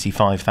this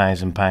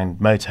 £75,000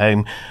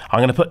 motorhome, I'm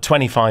going to put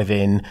 25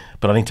 in,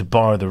 but I need to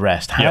borrow the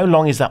rest. How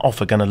long is that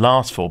offer going to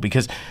last for?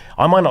 Because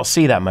I might not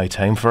see that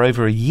motorhome for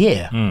over a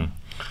year.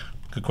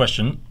 Good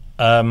question.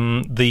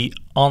 The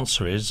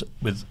answer is,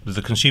 with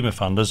the consumer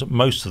funders,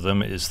 most of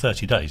them is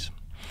 30 days.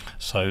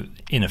 So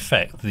in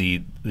effect,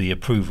 the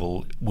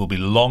approval will be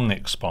long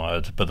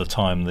expired by the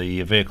time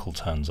the vehicle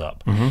turns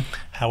up.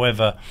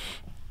 However,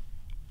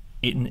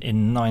 in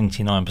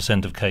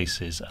 99% of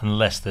cases,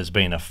 unless there's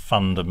been a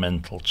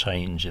fundamental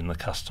change in the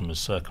customer's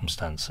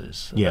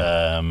circumstances to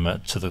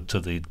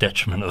the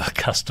detriment of the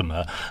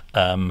customer,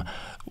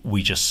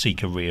 we just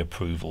seek a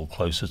reapproval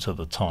closer to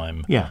the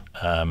time.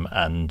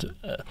 And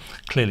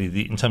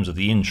clearly, in terms of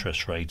the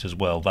interest rate as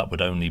well, that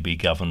would only be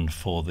governed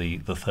for the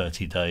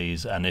 30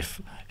 days. And if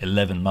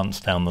 11 months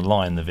down the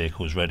line the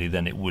vehicle is ready,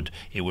 then it would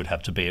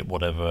have to be at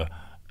whatever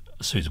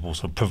suitable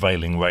sort of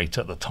prevailing rate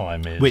at the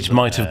time is, which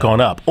might have gone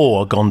up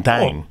or gone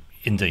down.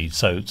 Indeed,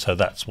 so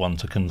that's one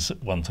to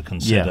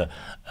consider.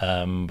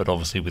 But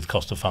obviously, with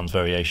cost of funds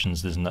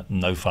variations, there's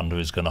no funder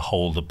is going to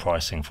hold the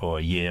pricing for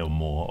a year or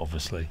more.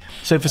 Obviously.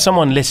 So for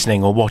someone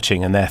listening or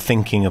watching and they're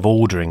thinking of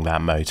ordering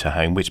that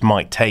motorhome, which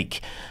might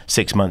take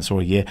 6 months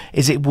or a year,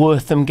 is it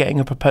worth them getting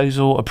a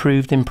proposal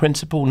approved in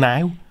principle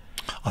now?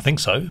 I think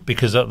so,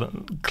 because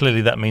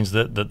clearly that means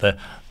that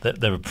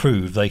they're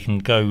approved. They can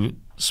go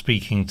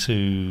speaking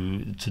to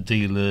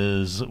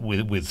dealers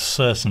with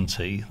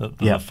certainty that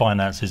the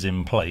finance is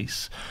in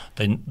place.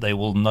 They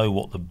will know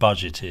what the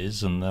budget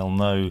is, and they'll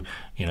know,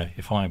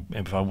 if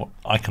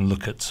I can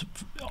look at,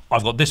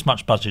 I've got this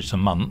much budget a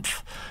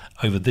month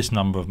over this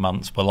number of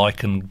months. Well, I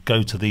can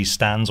go to these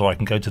stands or I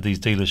can go to these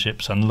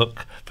dealerships and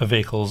look for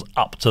vehicles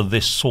up to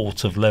this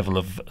sort of level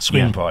of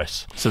screen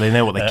price. So they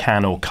know what they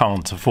can or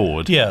can't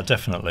afford. Yeah,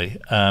 definitely.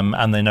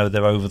 And they know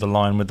they're over the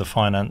line with the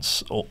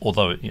finance,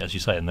 although, as you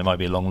say, and there might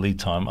be a long lead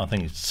time. I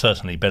think it's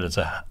certainly better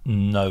to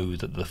know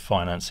that the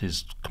finance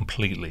is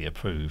completely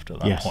approved at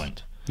that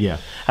point. Yeah.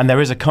 And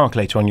there is a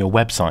calculator on your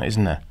website,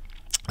 isn't there?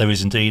 There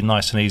is indeed,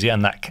 nice and easy,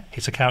 and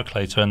it's a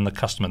calculator, and the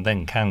customer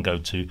then can go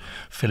to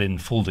fill in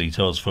full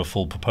details for a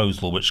full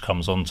proposal, which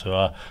comes onto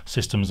our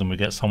systems, and we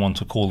get someone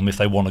to call them if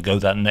they want to go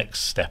that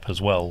next step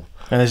as well.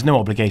 And there's no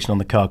obligation on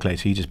the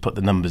calculator. You just put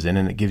the numbers in,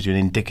 and it gives you an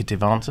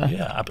indicative answer.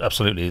 Yeah,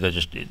 absolutely.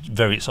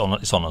 It's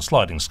on a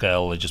sliding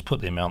scale. They just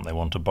put the amount they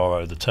want to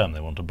borrow, the term they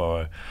want to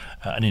borrow,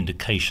 an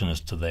indication as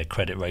to their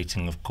credit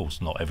rating. Of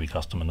course, not every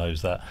customer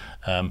knows that,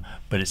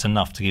 but it's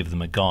enough to give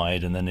them a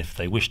guide. And then if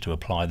they wish to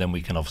apply, then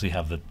we can obviously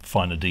have the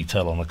finer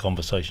detail on the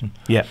conversation.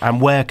 Yeah, and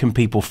where can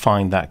people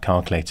find that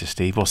calculator,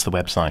 Steve? What's the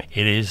website?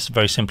 It is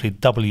very simply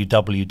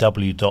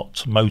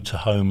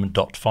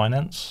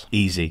www.motorhome.finance.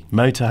 Easy.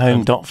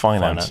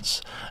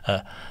 Motorhome.finance.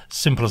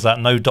 Simple as that.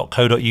 No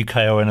 .co.uk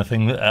or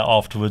anything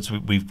afterwards.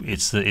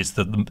 It's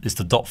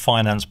the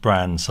 .finance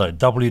brand. So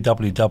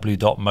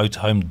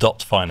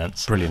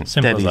www.motorhome.finance. Brilliant.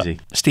 Simple Dead as easy.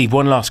 that. Steve,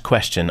 one last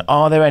question.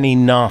 Are there any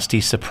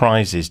nasty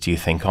surprises, do you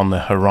think, on the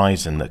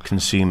horizon that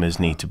consumers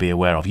need to be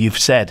aware of? You've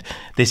said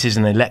this is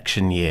an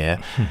election year.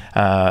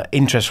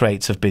 Interest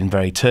rates have been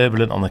very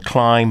turbulent on the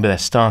climb, but they're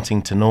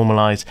starting to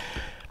normalise.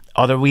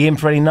 Are we in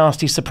for any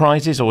nasty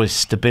surprises, or is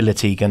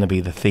stability going to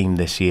be the theme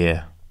this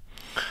year?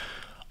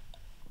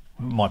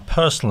 My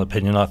personal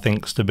opinion, I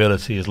think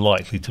stability is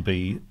likely to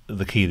be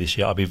the key this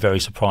year. I'd be very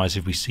surprised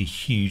if we see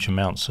huge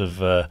amounts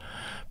of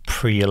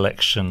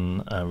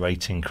pre-election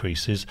rate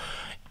increases.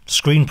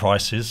 Screen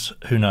prices,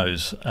 who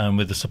knows?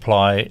 With the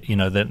supply,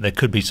 there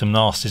could be some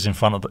nasties in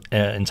front of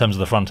in terms of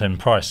the front end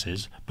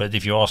prices. But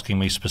if you're asking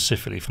me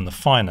specifically from the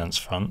finance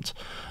front,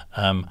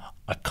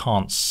 I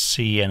can't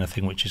see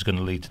anything which is going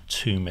to lead to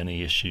too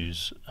many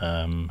issues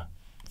in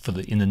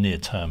the near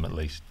term, at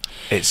least.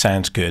 It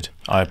sounds good.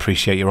 I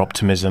appreciate your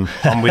optimism.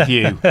 I'm with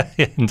you.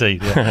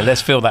 Indeed. Yeah. Let's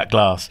fill that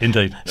glass.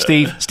 Indeed.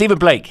 Stephen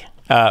Blake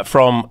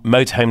from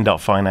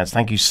Motorhome.finance.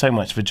 Thank you so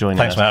much for joining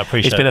us. Thanks, Matt. I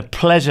appreciate it. It's been a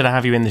pleasure to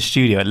have you in the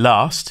studio at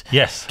last.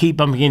 Yes. Keep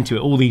bumping into it,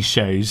 all these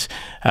shows,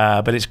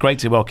 but it's great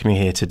to welcome you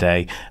here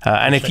today.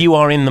 And if you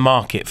are in the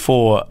market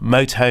for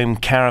motorhome,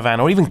 caravan,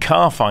 or even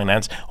car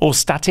finance, or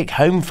static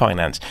home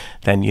finance,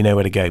 then you know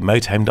where to go.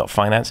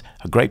 Motorhome.finance,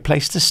 a great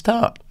place to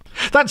start.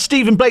 That's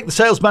Stephen Blake, the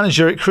sales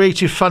manager at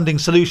Creative Funding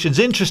Solutions.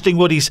 Interesting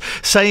what he's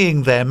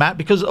saying there, Matt,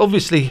 because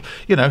obviously,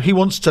 he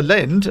wants to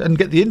lend and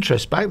get the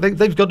interest back.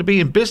 They've got to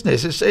be in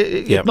business.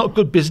 It's not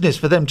good business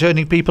for them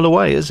turning people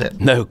away, is it?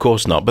 No, of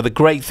course not. But the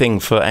great thing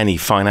for any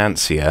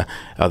financier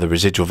are the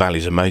residual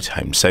values of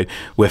motorhomes. So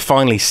we're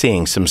finally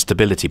seeing some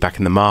stability back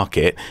in the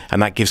market,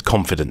 and that gives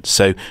confidence.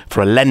 So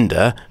for a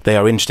lender, they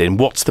are interested in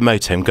what's the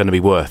motorhome going to be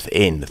worth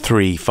in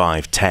 3,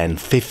 5, 10,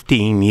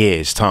 15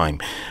 years' time.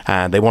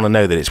 And they want to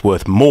know that it's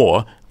worth more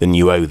than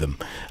you owe them,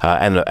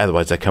 and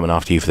otherwise they're coming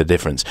after you for the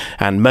difference.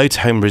 And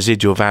motorhome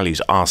residual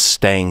values are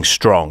staying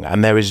strong,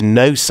 and there is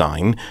no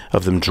sign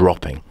of them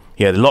dropping.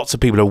 Lots of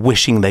people are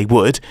wishing they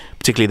would,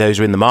 particularly those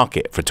who are in the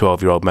market for a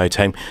 12-year-old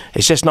motorhome.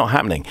 It's just not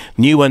happening.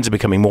 New ones are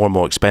becoming more and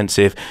more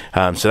expensive,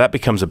 so that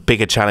becomes a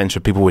bigger challenge for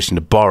people wishing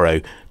to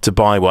borrow to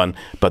buy one.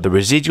 But the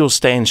residuals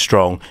staying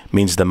strong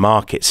means the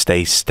market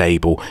stays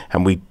stable,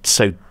 and we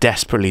so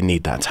desperately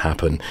need that to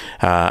happen.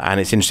 And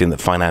it's interesting that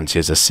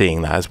financiers are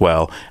seeing that as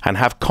well and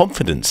have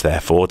confidence,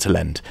 therefore, to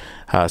lend.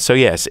 So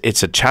yes,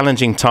 it's a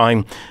challenging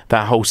time.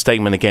 That whole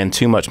statement again,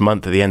 too much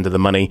month at the end of the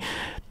money.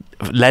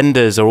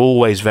 Lenders are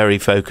always very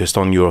focused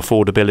on your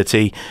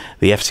affordability.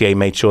 The FCA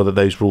made sure that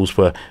those rules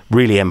were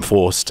really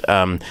enforced,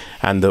 and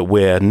that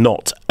we're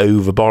not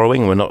over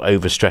borrowing, we're not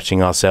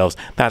overstretching ourselves.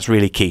 That's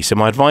really key. So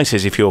my advice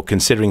is, if you're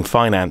considering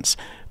finance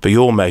for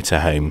your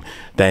motorhome,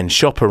 then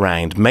shop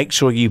around. Make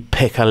sure you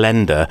pick a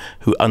lender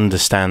who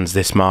understands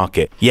this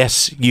market.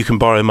 Yes, you can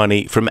borrow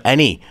money from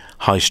any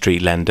high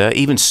street lender.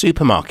 Even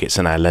supermarkets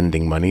are now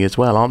lending money as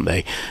well, aren't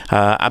they?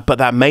 But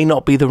that may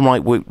not be the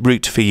right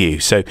route for you.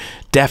 So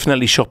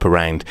definitely shop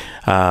around,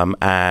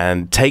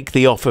 and take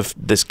the offer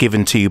that's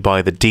given to you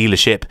by the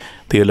dealership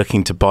that you're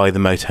looking to buy the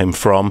motorhome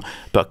from,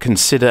 but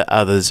consider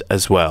others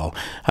as well.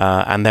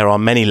 And there are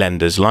many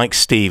lenders like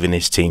Steve and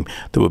his team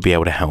that will be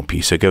able to help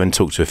you. So go and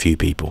talk to a few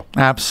people.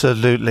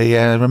 Absolutely.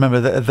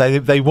 Remember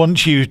that they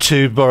want you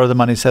to borrow the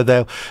money, so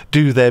they'll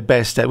do their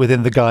best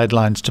within the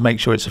guidelines to make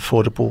sure it's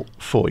affordable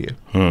for you.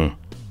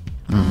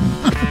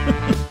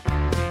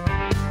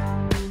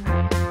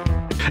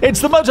 It's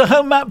the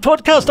Motorhome Matt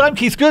podcast. I'm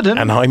Keith Gooden.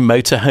 And I'm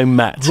Motorhome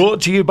Matt. Brought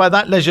to you by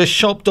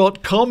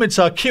thatleisureshop.com. It's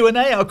our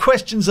Q&A, our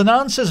questions and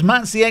answers.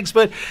 Matt's the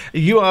expert.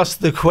 You ask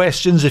the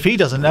questions. If he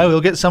doesn't know,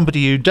 he'll get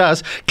somebody who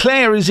does.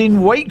 Claire is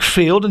in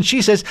Wakefield, and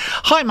she says,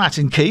 "Hi, Matt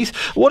and Keith.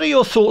 What are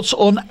your thoughts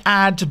on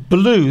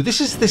AdBlue?" This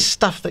is this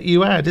stuff that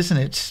you add, isn't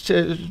it,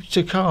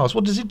 to cars.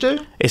 What does it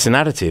do? It's an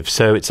additive,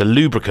 so it's a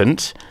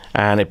lubricant,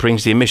 and it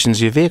brings the emissions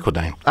of your vehicle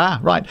down. Ah,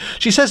 right.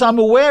 She says, "I'm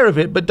aware of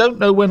it, but don't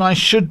know when I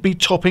should be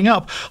topping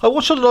up. I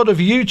watch a lot of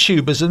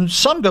YouTubers, and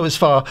some go as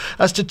far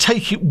as to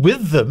take it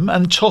with them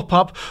and top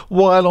up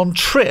while on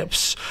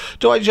trips.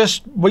 Do I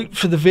just wait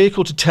for the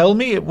vehicle to tell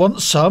me it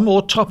wants some,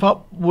 or top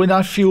up when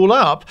I fuel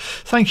up?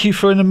 Thank you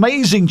for an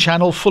amazing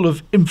channel full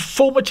of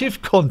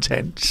informative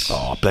content."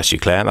 Oh, bless you,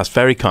 Claire. That's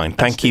very kind.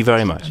 Thank you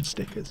very much. And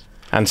stickers.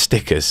 And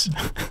stickers.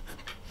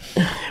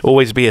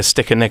 Always be a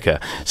sticker nicker.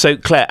 So,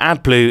 Claire,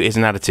 AdBlue is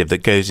an additive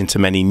that goes into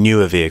many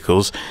newer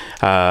vehicles.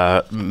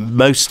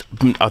 Most,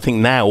 I think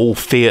now, all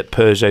Fiat,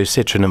 Peugeot,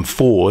 Citroën and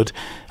Ford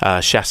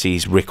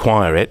chassis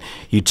require it.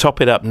 You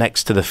top it up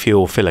next to the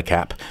fuel filler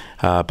cap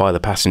by the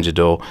passenger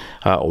door,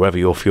 or wherever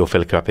your fuel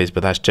filler cap is,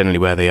 but that's generally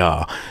where they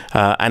are.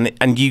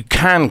 And you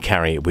can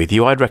carry it with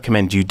you. I'd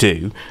recommend you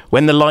do.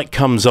 When the light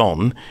comes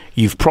on,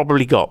 you've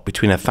probably got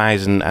between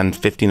 1,000 and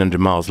 1,500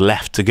 miles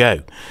left to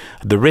go.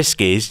 The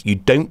risk is you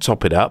don't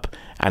top it up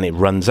and it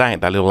runs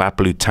out. That little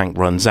AdBlue tank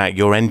runs out.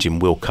 Your engine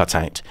will cut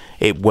out.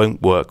 It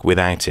won't work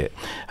without it.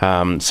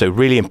 So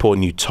really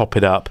important you top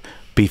it up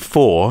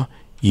before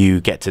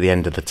you get to the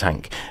end of the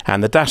tank.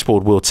 And the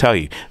dashboard will tell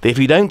you that if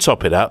you don't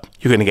top it up,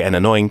 you're going to get an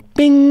annoying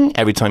bing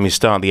every time you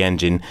start the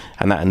engine,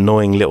 and that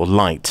annoying little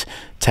light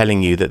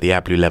telling you that the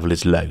AdBlue level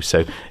is low.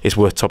 So it's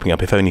worth topping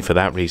up, if only for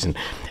that reason.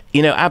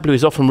 You know, AdBlue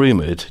is often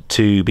rumoured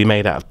to be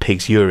made out of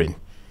pig's urine.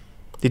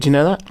 Did you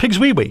know that? Pig's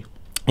wee-wee.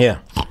 Yeah.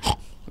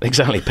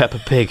 Exactly, Peppa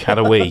Pig had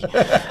a wee.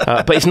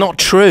 But it's not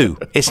true.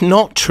 It's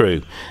not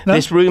true. No?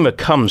 This rumour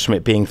comes from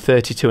it being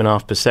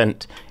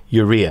 32.5%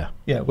 urea.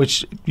 Yeah,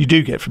 which you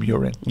do get from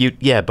urine.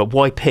 Yeah, but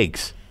why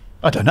pigs?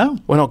 I don't know.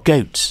 Why not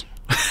goats?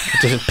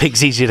 Are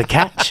pigs easier to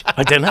catch?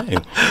 I don't know.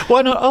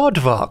 Why not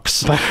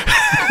aardvarks?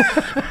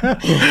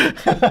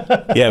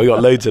 Yeah, we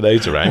got loads of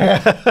those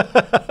around.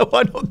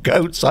 Why not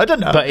goats? I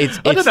don't know. But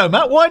I don't know,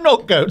 Matt. Why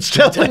not goats?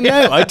 Tell me.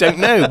 I don't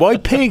know. Why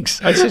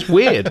pigs? It's just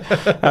weird.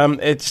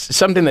 It's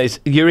something that is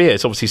urea.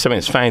 It's obviously something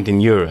that's found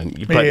in urine,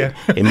 but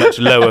in much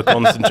lower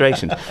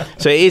concentrations.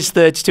 So it is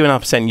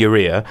 32.5%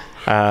 urea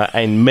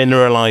in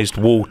mineralised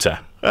water.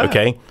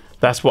 Okay,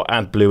 that's what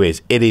AdBlue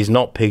is. It is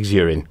not pig's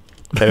urine.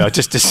 They are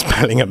just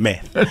dispelling a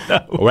myth.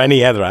 No. Or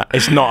any other.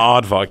 It's not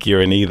aardvark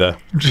urine either.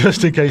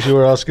 Just in case you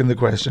were asking the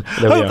question.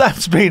 Hope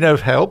that's been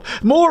of help.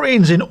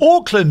 Maureen's in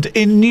Auckland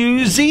in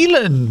New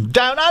Zealand,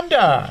 down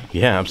under.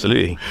 Yeah,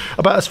 absolutely.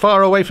 About as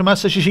far away from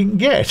us as she can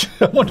get.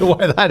 I wonder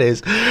why that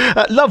is.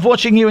 Love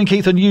watching you and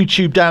Keith on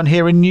YouTube down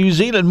here in New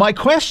Zealand. My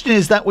question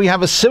is that we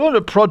have a similar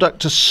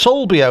product to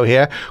Solbio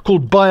here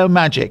called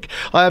Biomagic.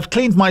 I have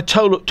cleaned my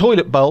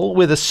toilet bowl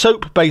with a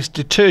soap-based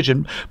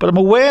detergent, but I'm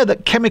aware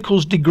that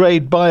chemicals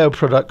degrade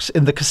bioproducts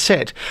in the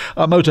cassette.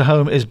 Our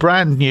motorhome is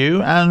brand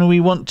new and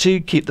we want to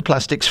keep the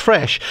plastics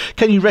fresh.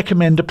 Can you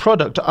recommend a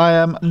product? I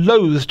am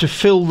loath to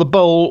fill the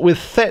bowl with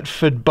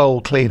Thetford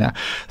bowl cleaner.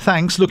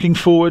 Thanks. Looking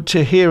forward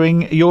to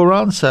hearing your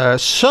answer.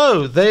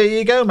 So there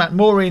you go, Matt.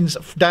 Maureen's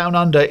down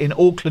under in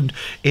Auckland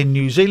in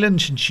New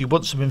Zealand, and she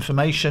wants some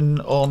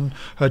information on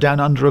her down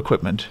under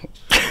equipment.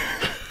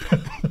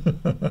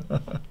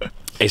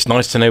 It's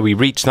nice to know we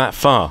reached that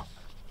far.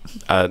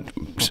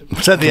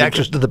 Said the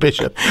actress to the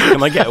bishop.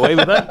 Can I get away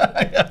with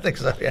that? I think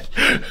so, yeah.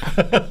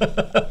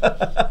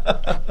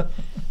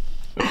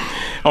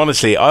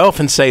 Honestly, I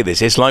often say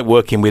this. It's like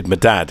working with my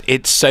dad.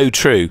 It's so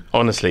true,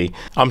 honestly.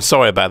 I'm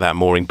sorry about that,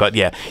 Maureen. But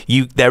yeah,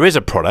 there is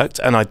a product,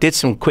 and I did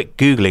some quick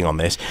Googling on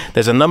this.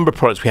 There's a number of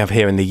products we have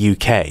here in the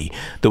UK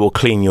that will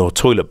clean your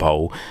toilet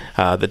bowl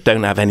that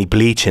don't have any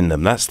bleach in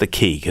them. That's the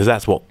key, because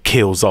that's what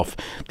kills off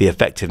the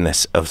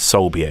effectiveness of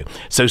Solbio.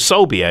 So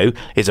Solbio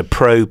is a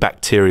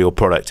pro-bacterial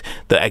product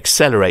that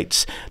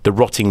accelerates the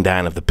rotting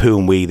down of the poo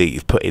and wee that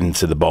you've put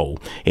into the bowl,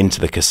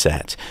 into the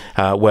cassette,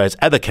 whereas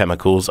other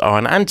chemicals are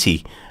an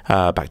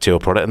anti-bacterial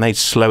product, and they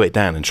slow it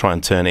down and try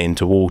and turn it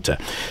into water.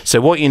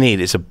 So what you need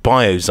is a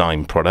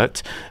Biozyme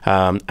product,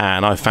 and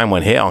I found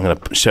one here. I'm going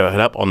to show it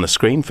up on the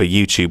screen for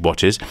YouTube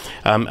watchers.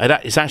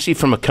 It's actually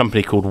from a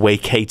company called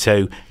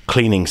Waikato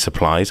Cleaning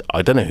Supplies.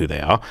 I don't know who they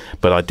are,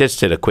 but I just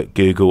did a quick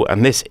Google,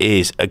 and this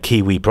is a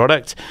Kiwi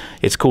product.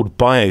 It's called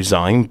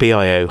Biozyme,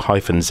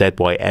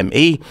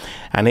 BIO-ZYME,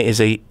 and it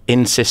is a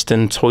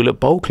in-system toilet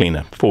bowl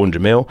cleaner,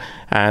 400ml,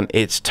 and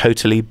it's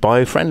totally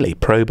bio-friendly,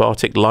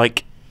 probiotic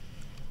like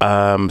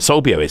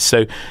Solbio is.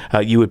 So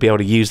you would be able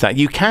to use that.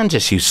 You can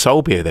just use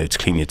Solbio though to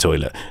clean your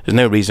toilet. There's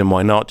no reason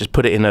why not. Just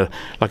put it in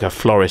like a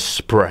florist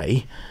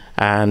spray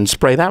and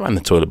spray that around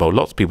the toilet bowl.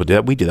 Lots of people do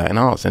that. We do that in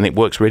ours, and it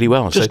works really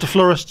well. Just a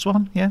florist's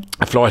one, yeah?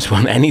 A florist's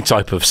one. Any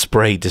type of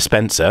spray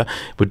dispenser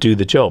would do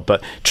the job.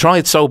 But try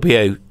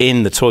Solbio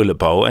in the toilet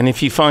bowl, and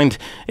if you find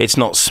it's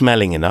not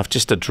smelling enough,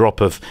 just a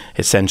drop of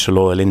essential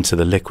oil into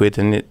the liquid,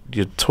 and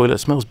your toilet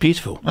smells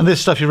beautiful. And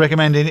this stuff you're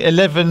recommending,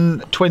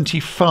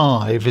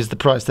 $11.25 is the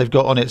price they've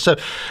got on it. So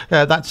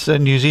that's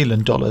New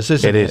Zealand dollars,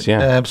 isn't it? It is,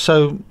 yeah.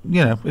 So,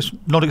 you know, it's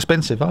not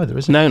expensive either,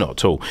 is it? No, not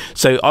at all.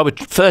 So I would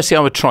try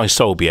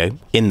Solbio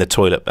in the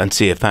toilet and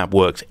see if that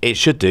works. It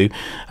should do.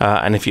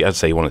 And if you, I'd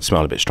say, you want it to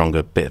smell a bit stronger,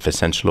 a bit of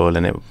essential oil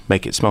in it,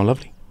 make it smell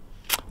lovely.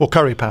 Or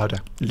curry powder.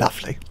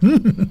 Lovely.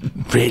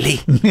 Really?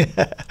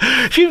 Yeah.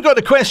 If you've got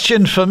a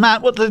question for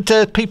Matt, what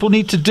do people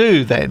need to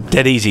do then?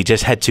 Dead easy.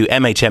 Just head to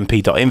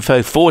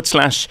mhmp.info/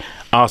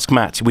 Ask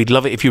Matt. We'd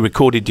love it if you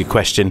recorded your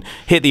question.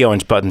 Hit the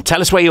orange button. Tell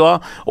us where you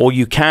are, or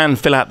you can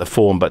fill out the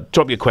form, but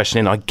drop your question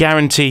in. I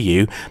guarantee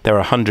you there are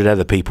 100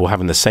 other people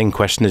having the same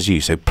question as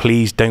you, so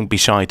please don't be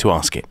shy to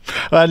ask it.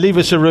 Leave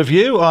us a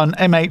review on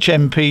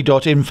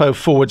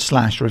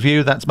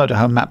mhmp.info/review. That's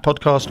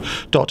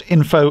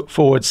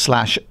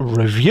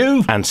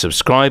motorhomemappodcast.info/review. And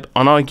subscribe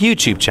on our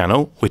YouTube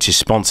channel, which is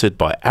sponsored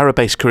by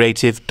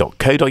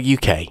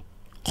arabasecreative.co.uk.